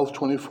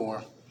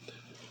 12:24.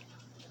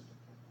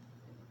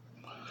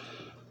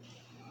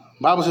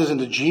 The Bible says, and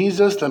to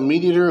Jesus, the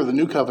mediator of the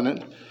new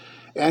covenant,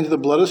 and to the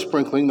blood of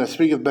sprinkling that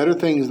speaketh better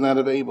things than that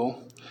of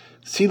Abel,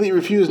 see that ye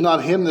refuse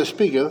not him that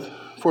speaketh,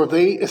 for if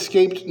they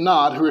escaped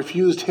not who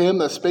refused him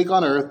that spake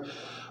on earth,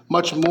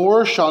 much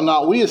more shall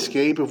not we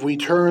escape if we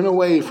turn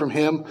away from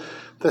him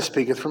that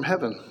speaketh from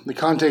heaven. The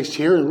context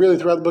here, and really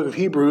throughout the book of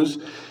Hebrews,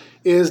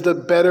 is the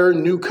better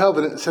new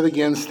covenant set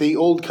against the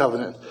old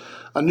covenant.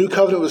 A new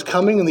covenant was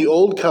coming, and the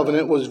old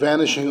covenant was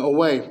vanishing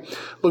away.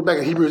 Look back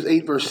at Hebrews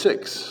 8, verse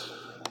 6.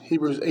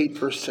 Hebrews 8,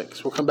 verse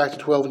 6. We'll come back to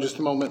 12 in just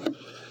a moment.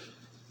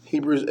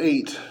 Hebrews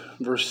 8,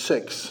 verse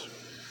 6.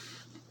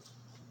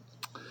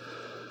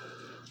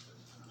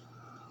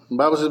 The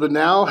Bible says, but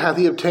now hath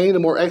he obtained a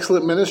more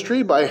excellent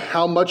ministry, by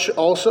how much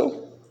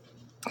also?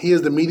 He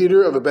is the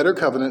mediator of a better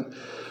covenant,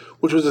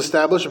 which was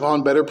established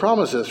upon better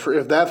promises. For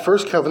if that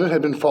first covenant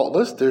had been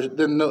faultless,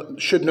 then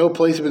should no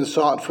place have been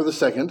sought for the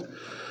second.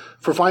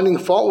 For finding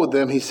fault with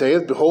them, he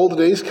saith, behold, the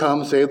days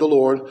come, saith the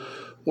Lord,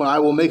 when I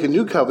will make a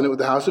new covenant with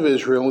the house of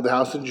Israel and with the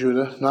house of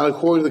Judah, not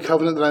according to the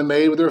covenant that I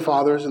made with their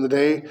fathers in the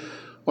day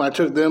when I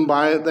took them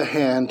by the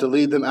hand to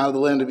lead them out of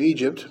the land of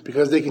Egypt,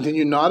 because they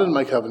continued not in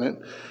my covenant,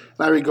 and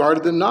I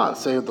regarded them not,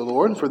 saith the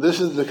Lord. For this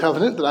is the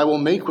covenant that I will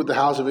make with the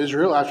house of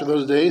Israel after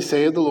those days,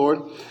 saith the Lord.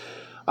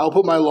 I will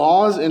put my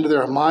laws into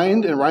their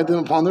mind and write them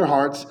upon their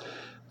hearts,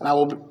 and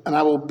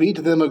I will be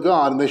to them a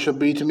God, and they shall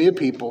be to me a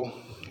people.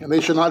 And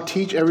they shall not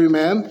teach every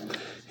man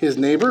his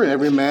neighbor, and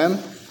every man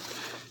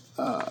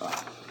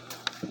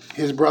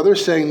his brother,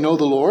 saying, know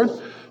the Lord.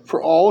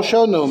 For all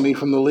shall know me,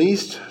 from the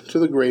least to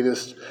the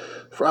greatest.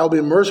 For I will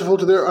be merciful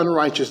to their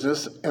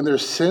unrighteousness, and their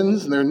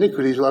sins and their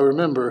iniquities will I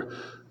remember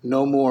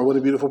no more. What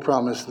a beautiful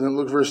promise. And then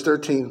look verse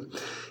 13.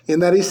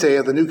 In that he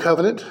saith, the new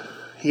covenant,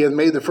 he hath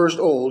made the first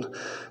old.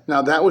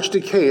 Now that which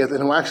decayeth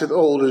and waxeth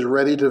old is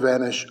ready to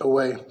vanish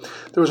away.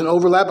 There was an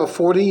overlap of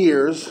 40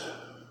 years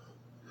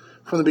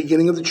from the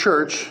beginning of the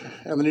church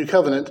and the new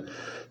covenant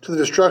to the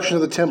destruction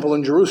of the temple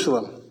in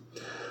Jerusalem.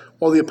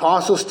 While the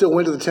apostles still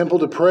went to the temple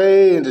to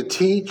pray and to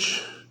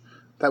teach,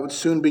 that would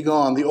soon be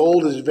gone. The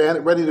old is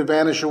ready to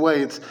vanish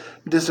away. It's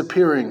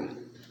disappearing.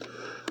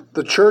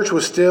 The church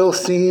was still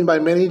seen by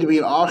many to be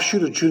an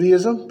offshoot of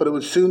Judaism, but it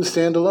would soon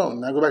stand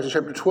alone. Now go back to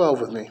chapter 12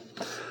 with me.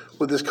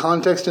 With this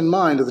context in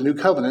mind of the new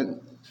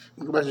covenant,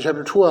 go back to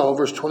chapter 12,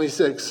 verse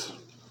 26.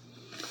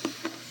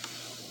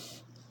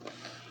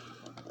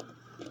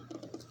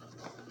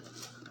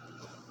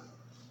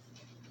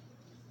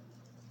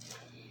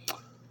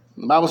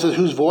 The Bible says,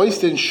 whose voice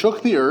then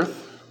shook the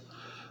earth,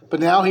 but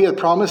now he hath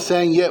promised,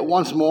 saying, yet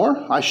once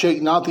more, I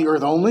shake not the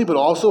earth only, but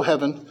also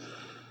heaven.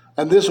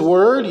 And this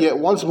word, yet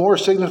once more,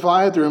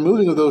 signifieth the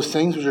removing of those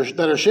things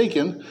that are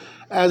shaken,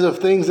 as of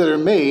things that are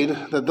made,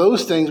 that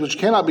those things which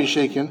cannot be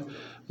shaken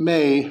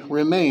may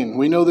remain.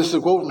 We know this is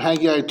a quote from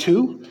Haggai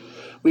 2.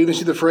 We even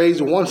see the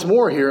phrase once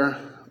more here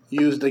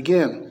used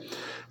again.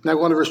 Now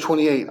go on to verse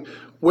 28.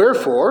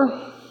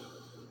 Wherefore,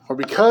 or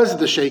because of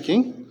the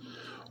shaking,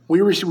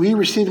 we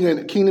receiving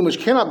a kingdom which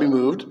cannot be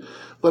moved,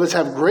 let us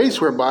have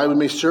grace whereby we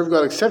may serve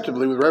God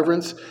acceptably with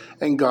reverence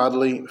and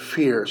godly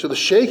fear. So the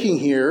shaking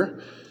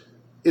here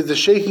is the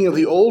shaking of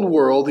the old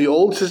world, the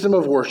old system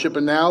of worship,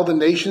 and now the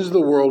nations of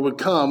the world would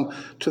come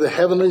to the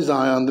heavenly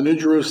Zion, the New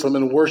Jerusalem,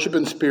 and worship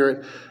in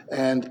spirit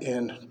and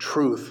in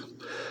truth.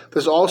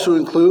 This also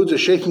includes a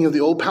shaking of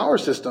the old power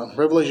system.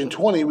 Revelation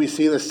 20, we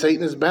see that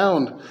Satan is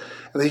bound,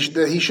 and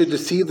that he should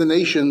deceive the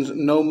nations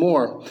no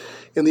more.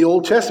 In the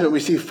Old Testament, we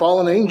see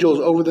fallen angels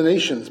over the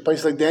nations.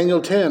 Places like Daniel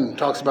 10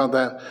 talks about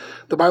that.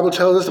 The Bible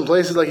tells us in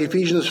places like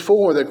Ephesians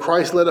 4 that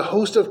Christ led a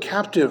host of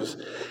captives.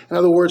 In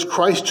other words,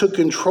 Christ took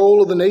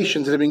control of the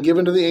nations that had been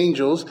given to the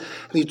angels,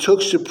 and he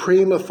took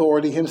supreme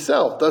authority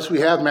himself. Thus we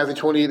have Matthew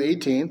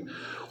 28:18,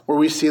 where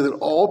we see that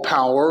all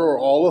power or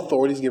all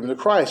authority is given to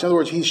Christ. In other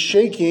words, he's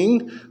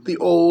shaking the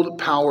old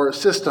power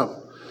system.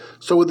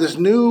 So with this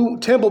new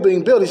temple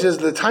being built, he says,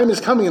 the time is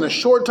coming. In a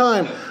short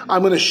time,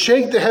 I'm going to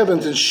shake the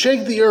heavens and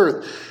shake the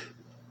earth.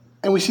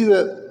 And we see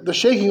that the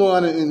shaking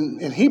on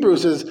in Hebrew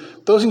says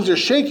those things are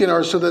shaken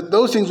are so that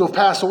those things will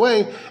pass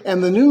away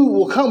and the new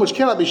will come which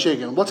cannot be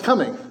shaken. What's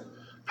coming?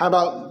 How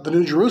about the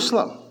New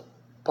Jerusalem?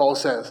 Paul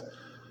says.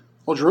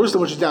 Well,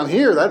 Jerusalem, which is down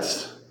here,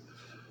 that's,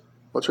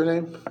 what's her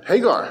name?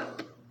 Hagar.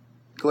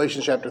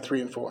 Galatians chapter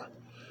 3 and 4.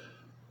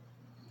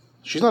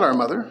 She's not our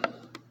mother.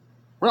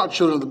 We're not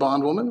children of the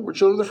bondwoman. We're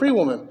children of the free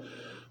woman.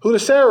 Who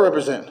does Sarah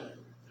represent?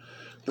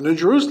 The New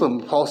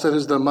Jerusalem, Paul said,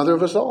 is the mother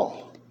of us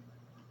all.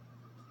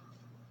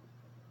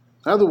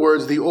 In other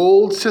words, the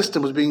old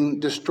system was being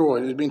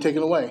destroyed. It was being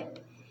taken away.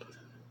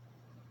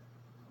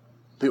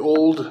 The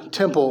old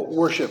temple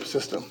worship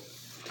system.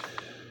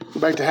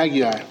 Go back to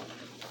Haggai.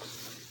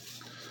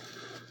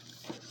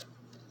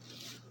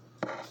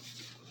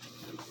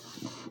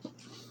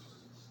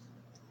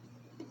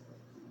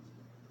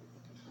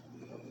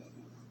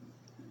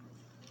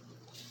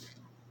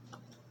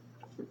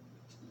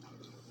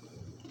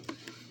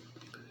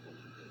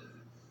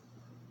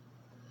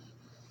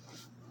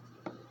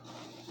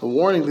 A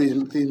warning to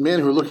these men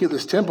who are looking at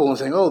this temple and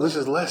saying, oh, this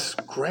is less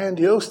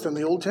grandiose than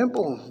the old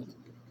temple.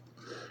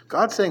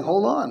 God's saying,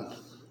 hold on.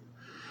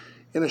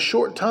 In a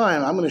short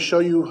time, I'm going to show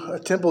you a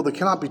temple that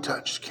cannot be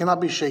touched, cannot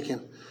be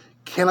shaken,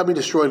 cannot be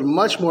destroyed,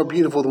 much more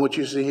beautiful than what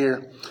you see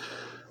here.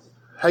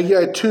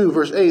 Haggai 2,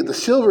 verse 8, the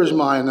silver is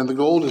mine and the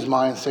gold is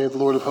mine, saith the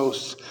Lord of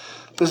hosts.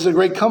 This is a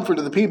great comfort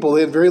to the people.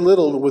 They had very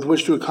little with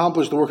which to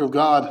accomplish the work of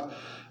God,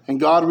 and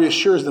God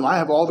reassures them, I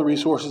have all the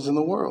resources in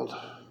the world.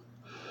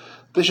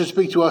 This should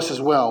speak to us as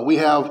well. We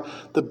have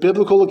the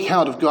biblical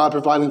account of God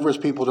providing for his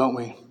people, don't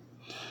we?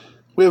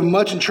 We have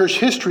much in church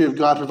history of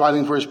God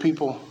providing for his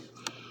people.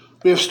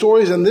 We have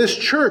stories in this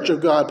church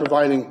of God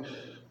providing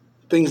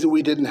things that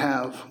we didn't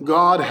have.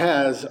 God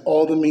has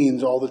all the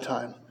means all the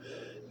time.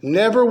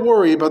 Never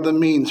worry about the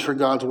means for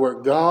God's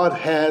work. God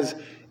has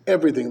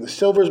everything. The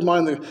silver is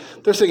mine.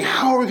 They're saying,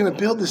 how are we going to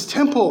build this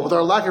temple with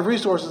our lack of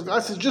resources? God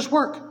says, just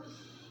work.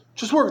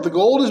 Just work. The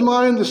gold is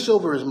mine. The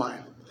silver is mine.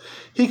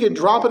 He could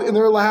drop it in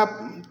their lap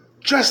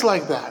just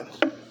like that.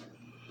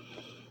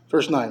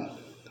 Verse 9.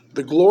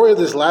 The glory of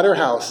this latter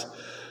house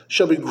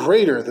shall be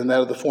greater than that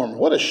of the former.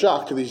 What a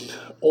shock to these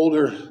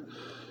older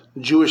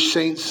Jewish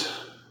saints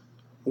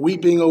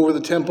weeping over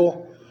the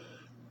temple.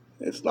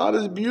 It's not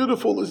as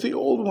beautiful as the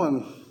old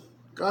one.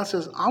 God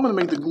says, I'm going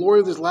to make the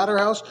glory of this latter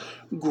house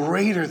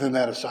greater than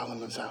that of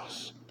Solomon's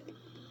house.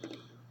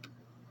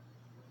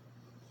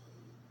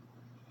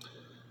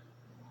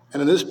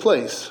 And in this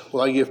place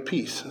will I give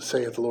peace,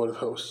 saith the Lord of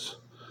hosts.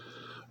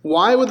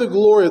 Why would the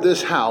glory of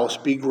this house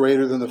be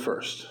greater than the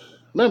first?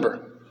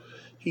 Remember,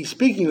 he's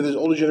speaking to this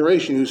older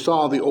generation who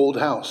saw the old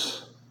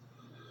house.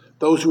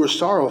 Those who were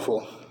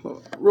sorrowful.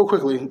 Real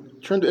quickly,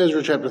 turn to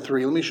Ezra chapter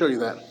 3. Let me show you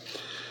that.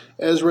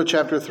 Ezra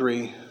chapter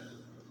 3.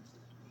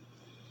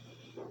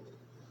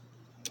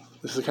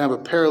 This is kind of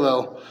a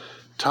parallel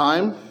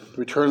time.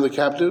 Return of the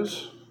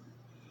captives.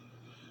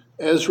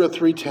 Ezra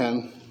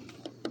 3:10.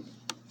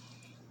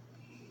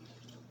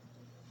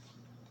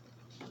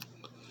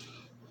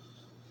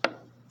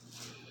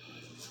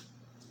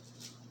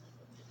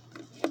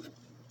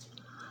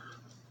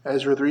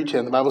 Ezra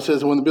 3:10, the Bible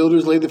says, when the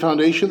builders laid the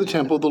foundation of the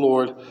temple of the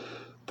Lord,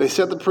 they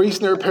set the priests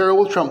in their apparel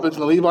with trumpets,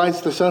 and the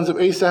Levites, the sons of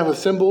Asaph, with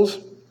cymbals,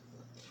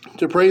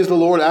 to praise the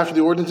Lord after the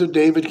ordinance of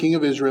David, king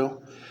of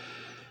Israel.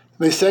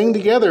 And they sang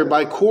together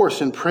by course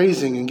in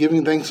praising and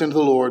giving thanks unto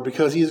the Lord,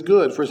 because he is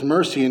good, for his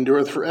mercy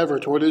endureth forever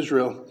toward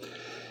Israel.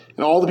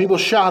 And all the people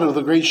shouted with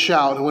a great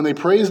shout, and when they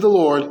praised the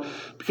Lord,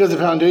 because the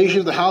foundation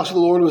of the house of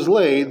the Lord was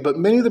laid, but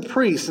many of the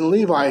priests and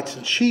Levites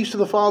and chiefs of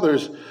the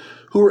fathers,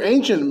 who were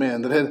ancient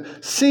men that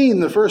had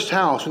seen the first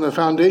house when the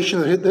foundation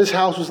of this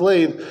house was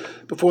laid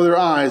before their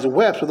eyes,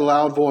 wept with a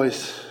loud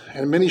voice,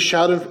 and many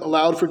shouted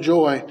aloud for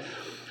joy,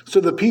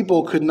 so the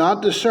people could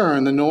not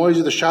discern the noise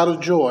of the shout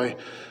of joy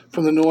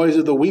from the noise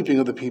of the weeping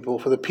of the people.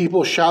 For the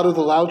people shouted with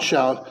a loud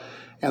shout,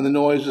 and the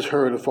noise was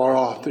heard afar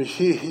off. You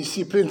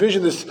see,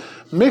 envision this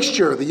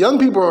mixture. The young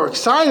people are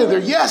excited. They're,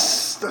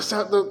 yes,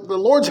 the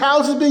Lord's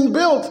house is being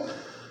built.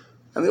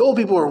 And the old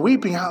people are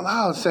weeping out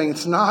loud, saying,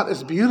 it's not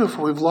as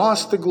beautiful. We've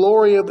lost the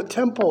glory of the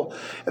temple.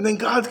 And then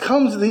God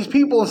comes to these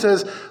people and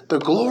says, the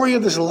glory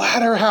of this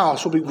latter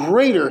house will be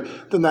greater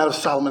than that of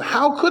Solomon.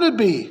 How could it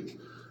be?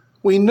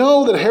 We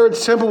know that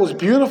Herod's temple was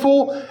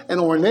beautiful and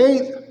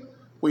ornate.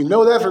 We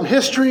know that from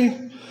history.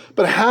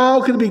 But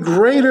how could it be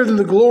greater than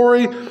the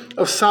glory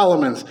of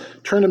Solomon's?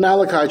 Turn to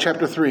Malachi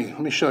chapter 3. Let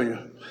me show you.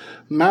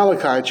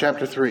 Malachi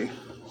chapter 3,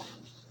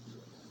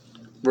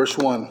 verse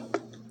 1.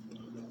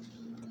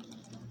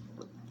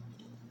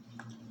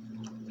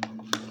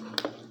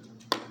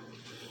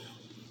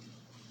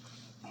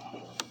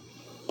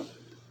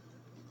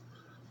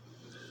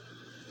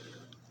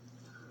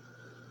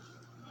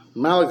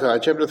 Malachi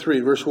chapter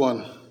 3, verse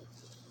 1.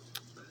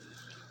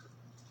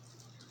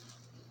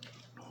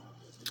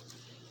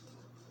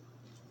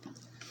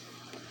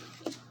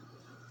 The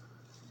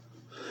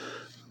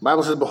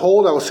Bible says,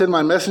 behold, I will send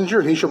my messenger,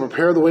 and he shall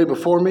prepare the way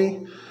before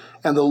me.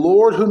 And the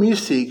Lord whom you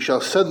seek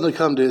shall suddenly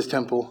come to his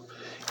temple,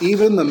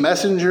 even the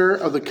messenger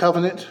of the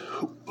covenant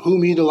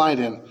whom ye delight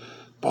in.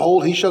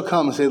 Behold, he shall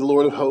come, say the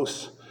Lord of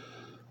hosts.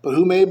 But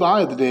who may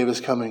abide the day of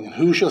his coming? And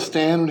who shall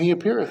stand when he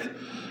appeareth?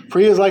 For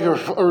he is like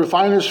a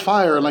refiner's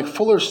fire, and like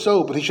fuller's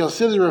soap. And he shall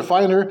sit as a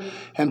refiner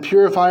and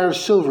purifier of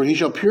silver. He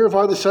shall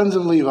purify the sons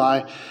of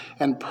Levi,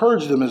 and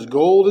purge them as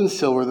gold and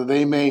silver, that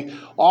they may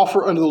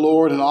offer unto the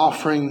Lord an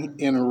offering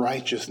in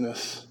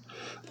righteousness.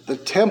 The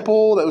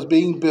temple that was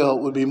being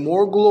built would be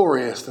more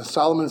glorious than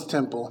Solomon's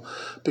temple,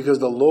 because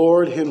the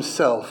Lord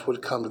himself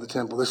would come to the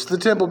temple. This is the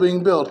temple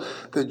being built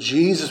that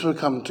Jesus would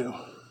come to.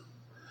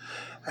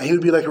 And he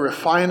would be like a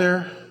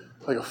refiner,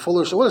 like a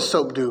fuller. So what does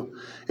soap do?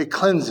 It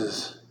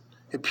cleanses.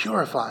 It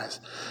purifies.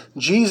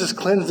 Jesus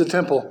cleansed the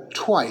temple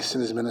twice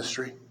in his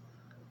ministry.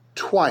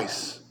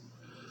 Twice.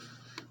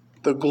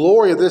 The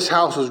glory of this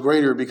house was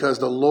greater because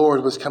the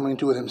Lord was coming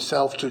to it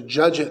himself to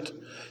judge it,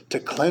 to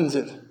cleanse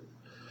it.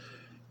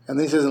 And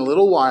then he says, in a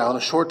little while, in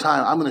a short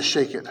time, I'm going to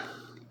shake it.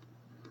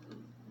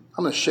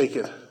 I'm going to shake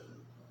it.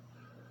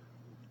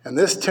 And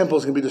this temple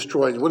is going to be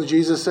destroyed. What did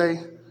Jesus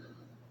say?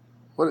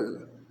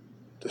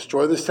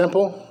 Destroy this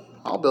temple?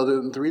 I'll build it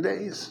in 3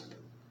 days.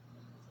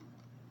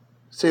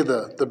 Say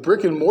the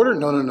brick and mortar?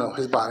 No.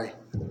 His body.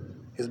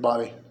 His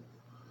body.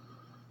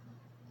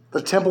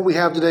 The temple we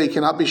have today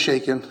cannot be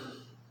shaken.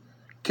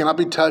 Cannot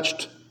be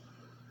touched.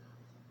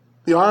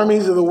 The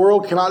armies of the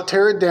world cannot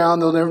tear it down.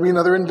 There'll never be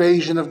another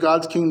invasion of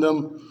God's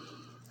kingdom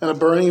and a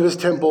burning of his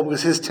temple,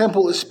 because his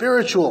temple is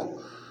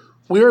spiritual.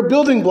 We are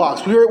building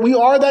blocks. We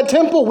are that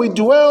temple. We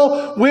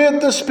dwell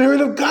with the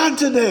Spirit of God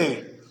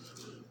today.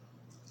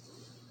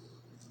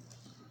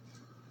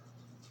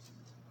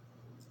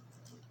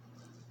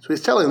 So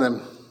he's telling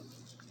them,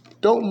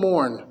 don't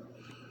mourn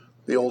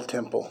the old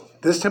temple.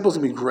 This temple is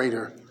going to be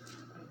greater,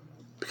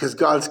 because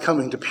God's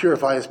coming to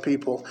purify his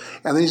people.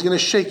 And then he's going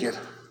to shake it.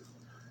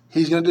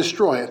 He's going to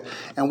destroy it.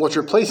 And what's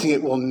replacing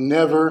it will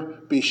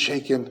never be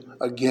shaken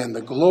again.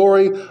 The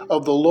glory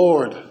of the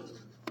Lord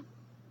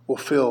will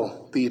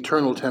fill the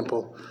eternal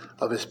temple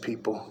of his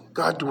people.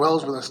 God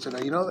dwells with us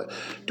today. You know that?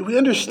 Do we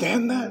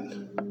understand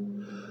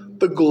that?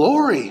 The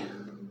glory.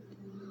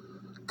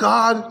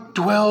 God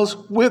dwells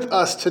with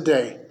us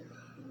today.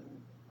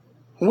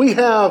 We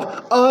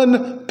have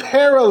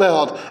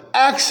unparalleled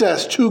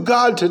access to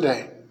God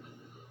today.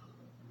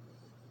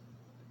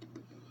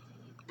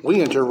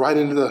 We enter right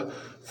into the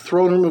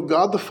throne room of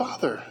God the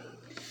Father.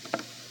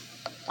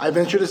 I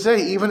venture to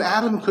say, even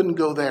Adam couldn't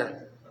go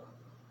there.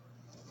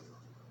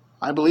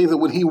 I believe that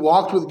when he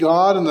walked with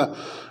God in the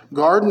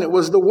garden, it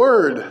was the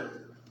Word,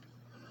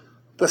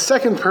 the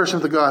second person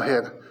of the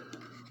Godhead.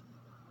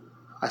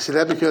 I say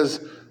that because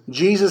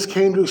Jesus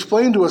came to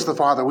explain to us the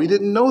Father. We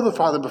didn't know the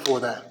Father before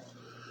that.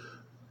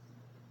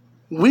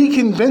 We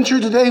can venture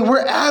today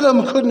where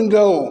Adam couldn't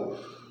go,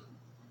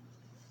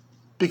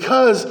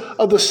 because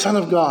of the Son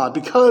of God,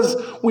 because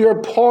we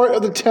are part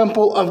of the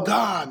temple of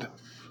God.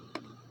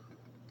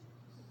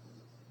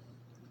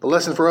 The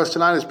lesson for us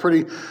tonight is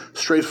pretty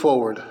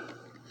straightforward.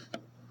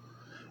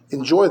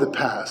 Enjoy the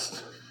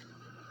past,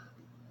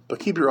 but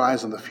keep your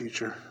eyes on the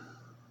future.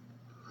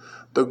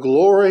 The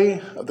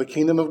glory of the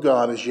kingdom of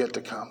God is yet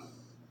to come.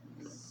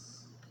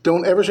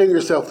 Don't ever say to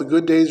yourself, the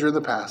good days are in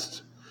the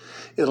past.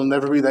 It'll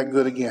never be that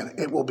good again.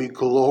 It will be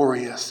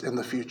glorious in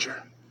the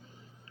future.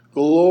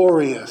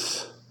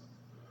 Glorious.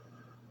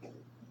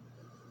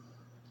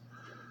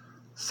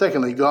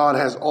 Secondly, God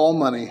has all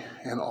money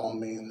and all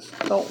means.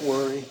 Don't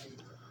worry.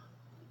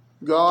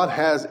 God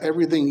has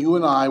everything you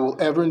and I will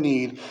ever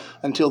need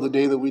until the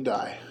day that we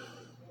die.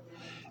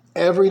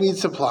 Every need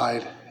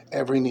supplied,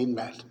 every need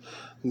met.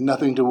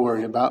 Nothing to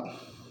worry about.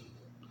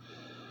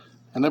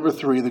 And number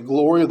three, the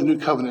glory of the new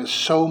covenant is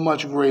so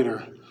much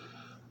greater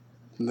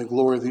than the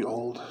glory of the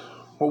old.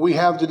 What we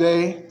have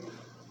today,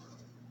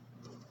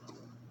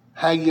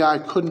 Haggai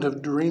couldn't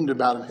have dreamed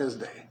about in his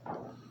day.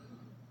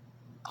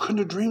 Couldn't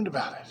have dreamed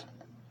about it.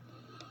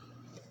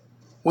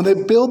 When they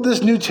build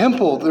this new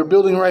temple they're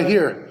building right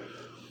here,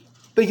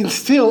 They can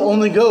still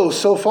only go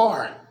so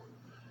far.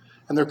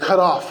 And they're cut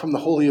off from the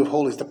Holy of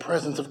Holies, the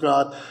presence of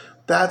God.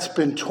 That's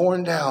been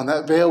torn down.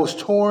 That veil was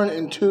torn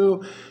in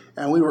two,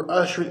 and we were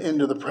ushered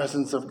into the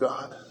presence of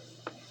God.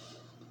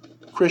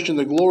 Christian,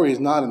 the glory is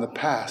not in the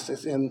past.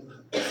 It's in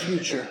the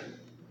future.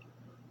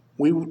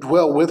 We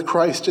dwell with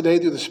Christ today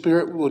through the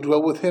Spirit. We will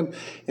dwell with him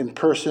in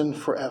person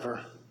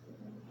forever.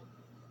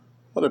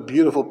 What a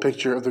beautiful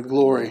picture of the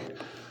glory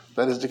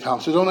that is to come.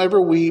 So don't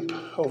ever weep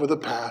over the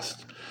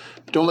past.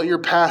 Don't let your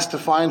past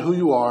define who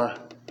you are.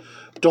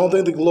 Don't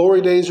think the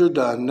glory days are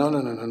done.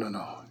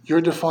 No. You're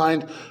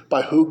defined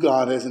by who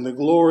God is, and the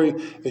glory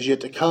is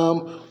yet to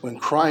come when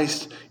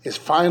Christ is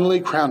finally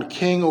crowned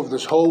king over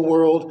this whole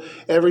world.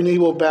 Every knee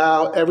will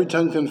bow, every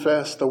tongue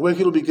confess. The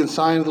wicked will be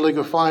consigned to the lake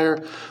of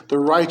fire. The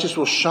righteous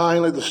will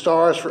shine like the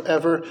stars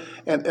forever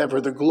and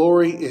ever. The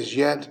glory is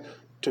yet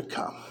to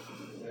come.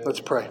 Let's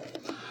pray.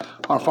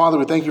 Our Father,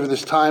 we thank you for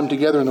this time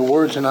together in the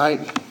Word tonight.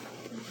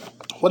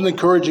 What an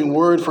encouraging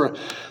word for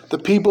the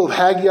people of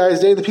Haggai's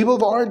day, the people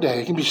of our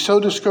day. It can be so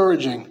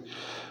discouraging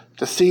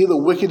to see the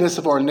wickedness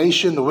of our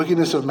nation, the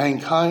wickedness of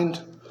mankind,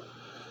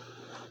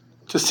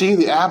 to see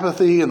the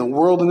apathy and the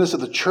worldliness of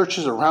the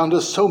churches around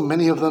us, so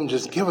many of them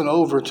just given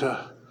over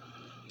to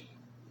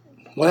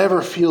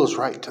whatever feels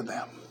right to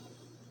them.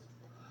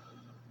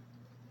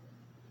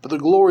 But the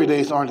glory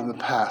days aren't in the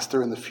past,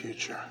 they're in the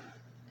future.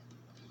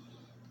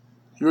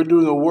 You're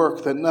doing a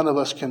work that none of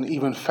us can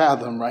even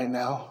fathom right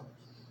now.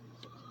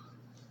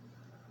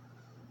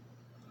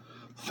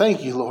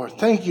 Thank you, Lord.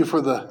 Thank you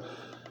for the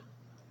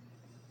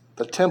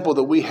temple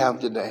that we have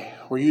today,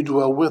 where you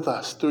dwell with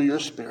us through your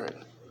Spirit.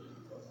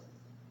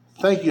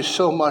 Thank you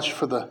so much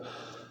for the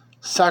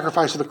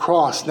sacrifice of the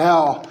cross.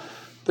 Now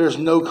there's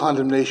no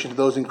condemnation to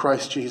those in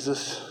Christ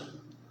Jesus.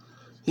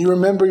 You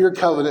remember your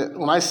covenant.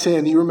 When I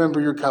sin, you remember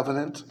your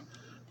covenant.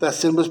 That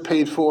sin was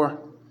paid for.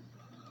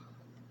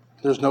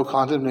 There's no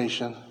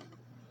condemnation.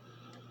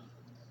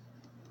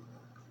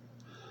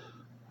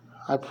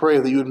 I pray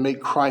that you would make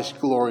Christ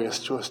glorious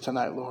to us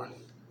tonight, Lord.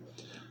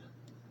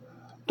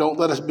 Don't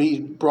let us be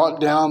brought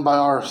down by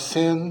our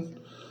sin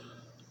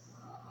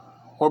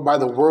or by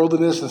the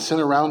worldliness and sin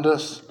around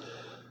us,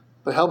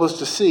 but help us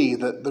to see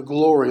that the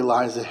glory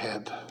lies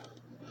ahead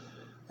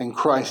and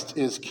Christ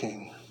is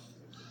King.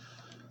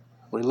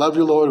 We love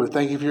you, Lord. We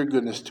thank you for your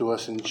goodness to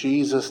us. In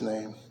Jesus'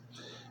 name,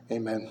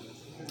 amen.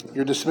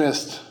 You're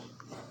dismissed.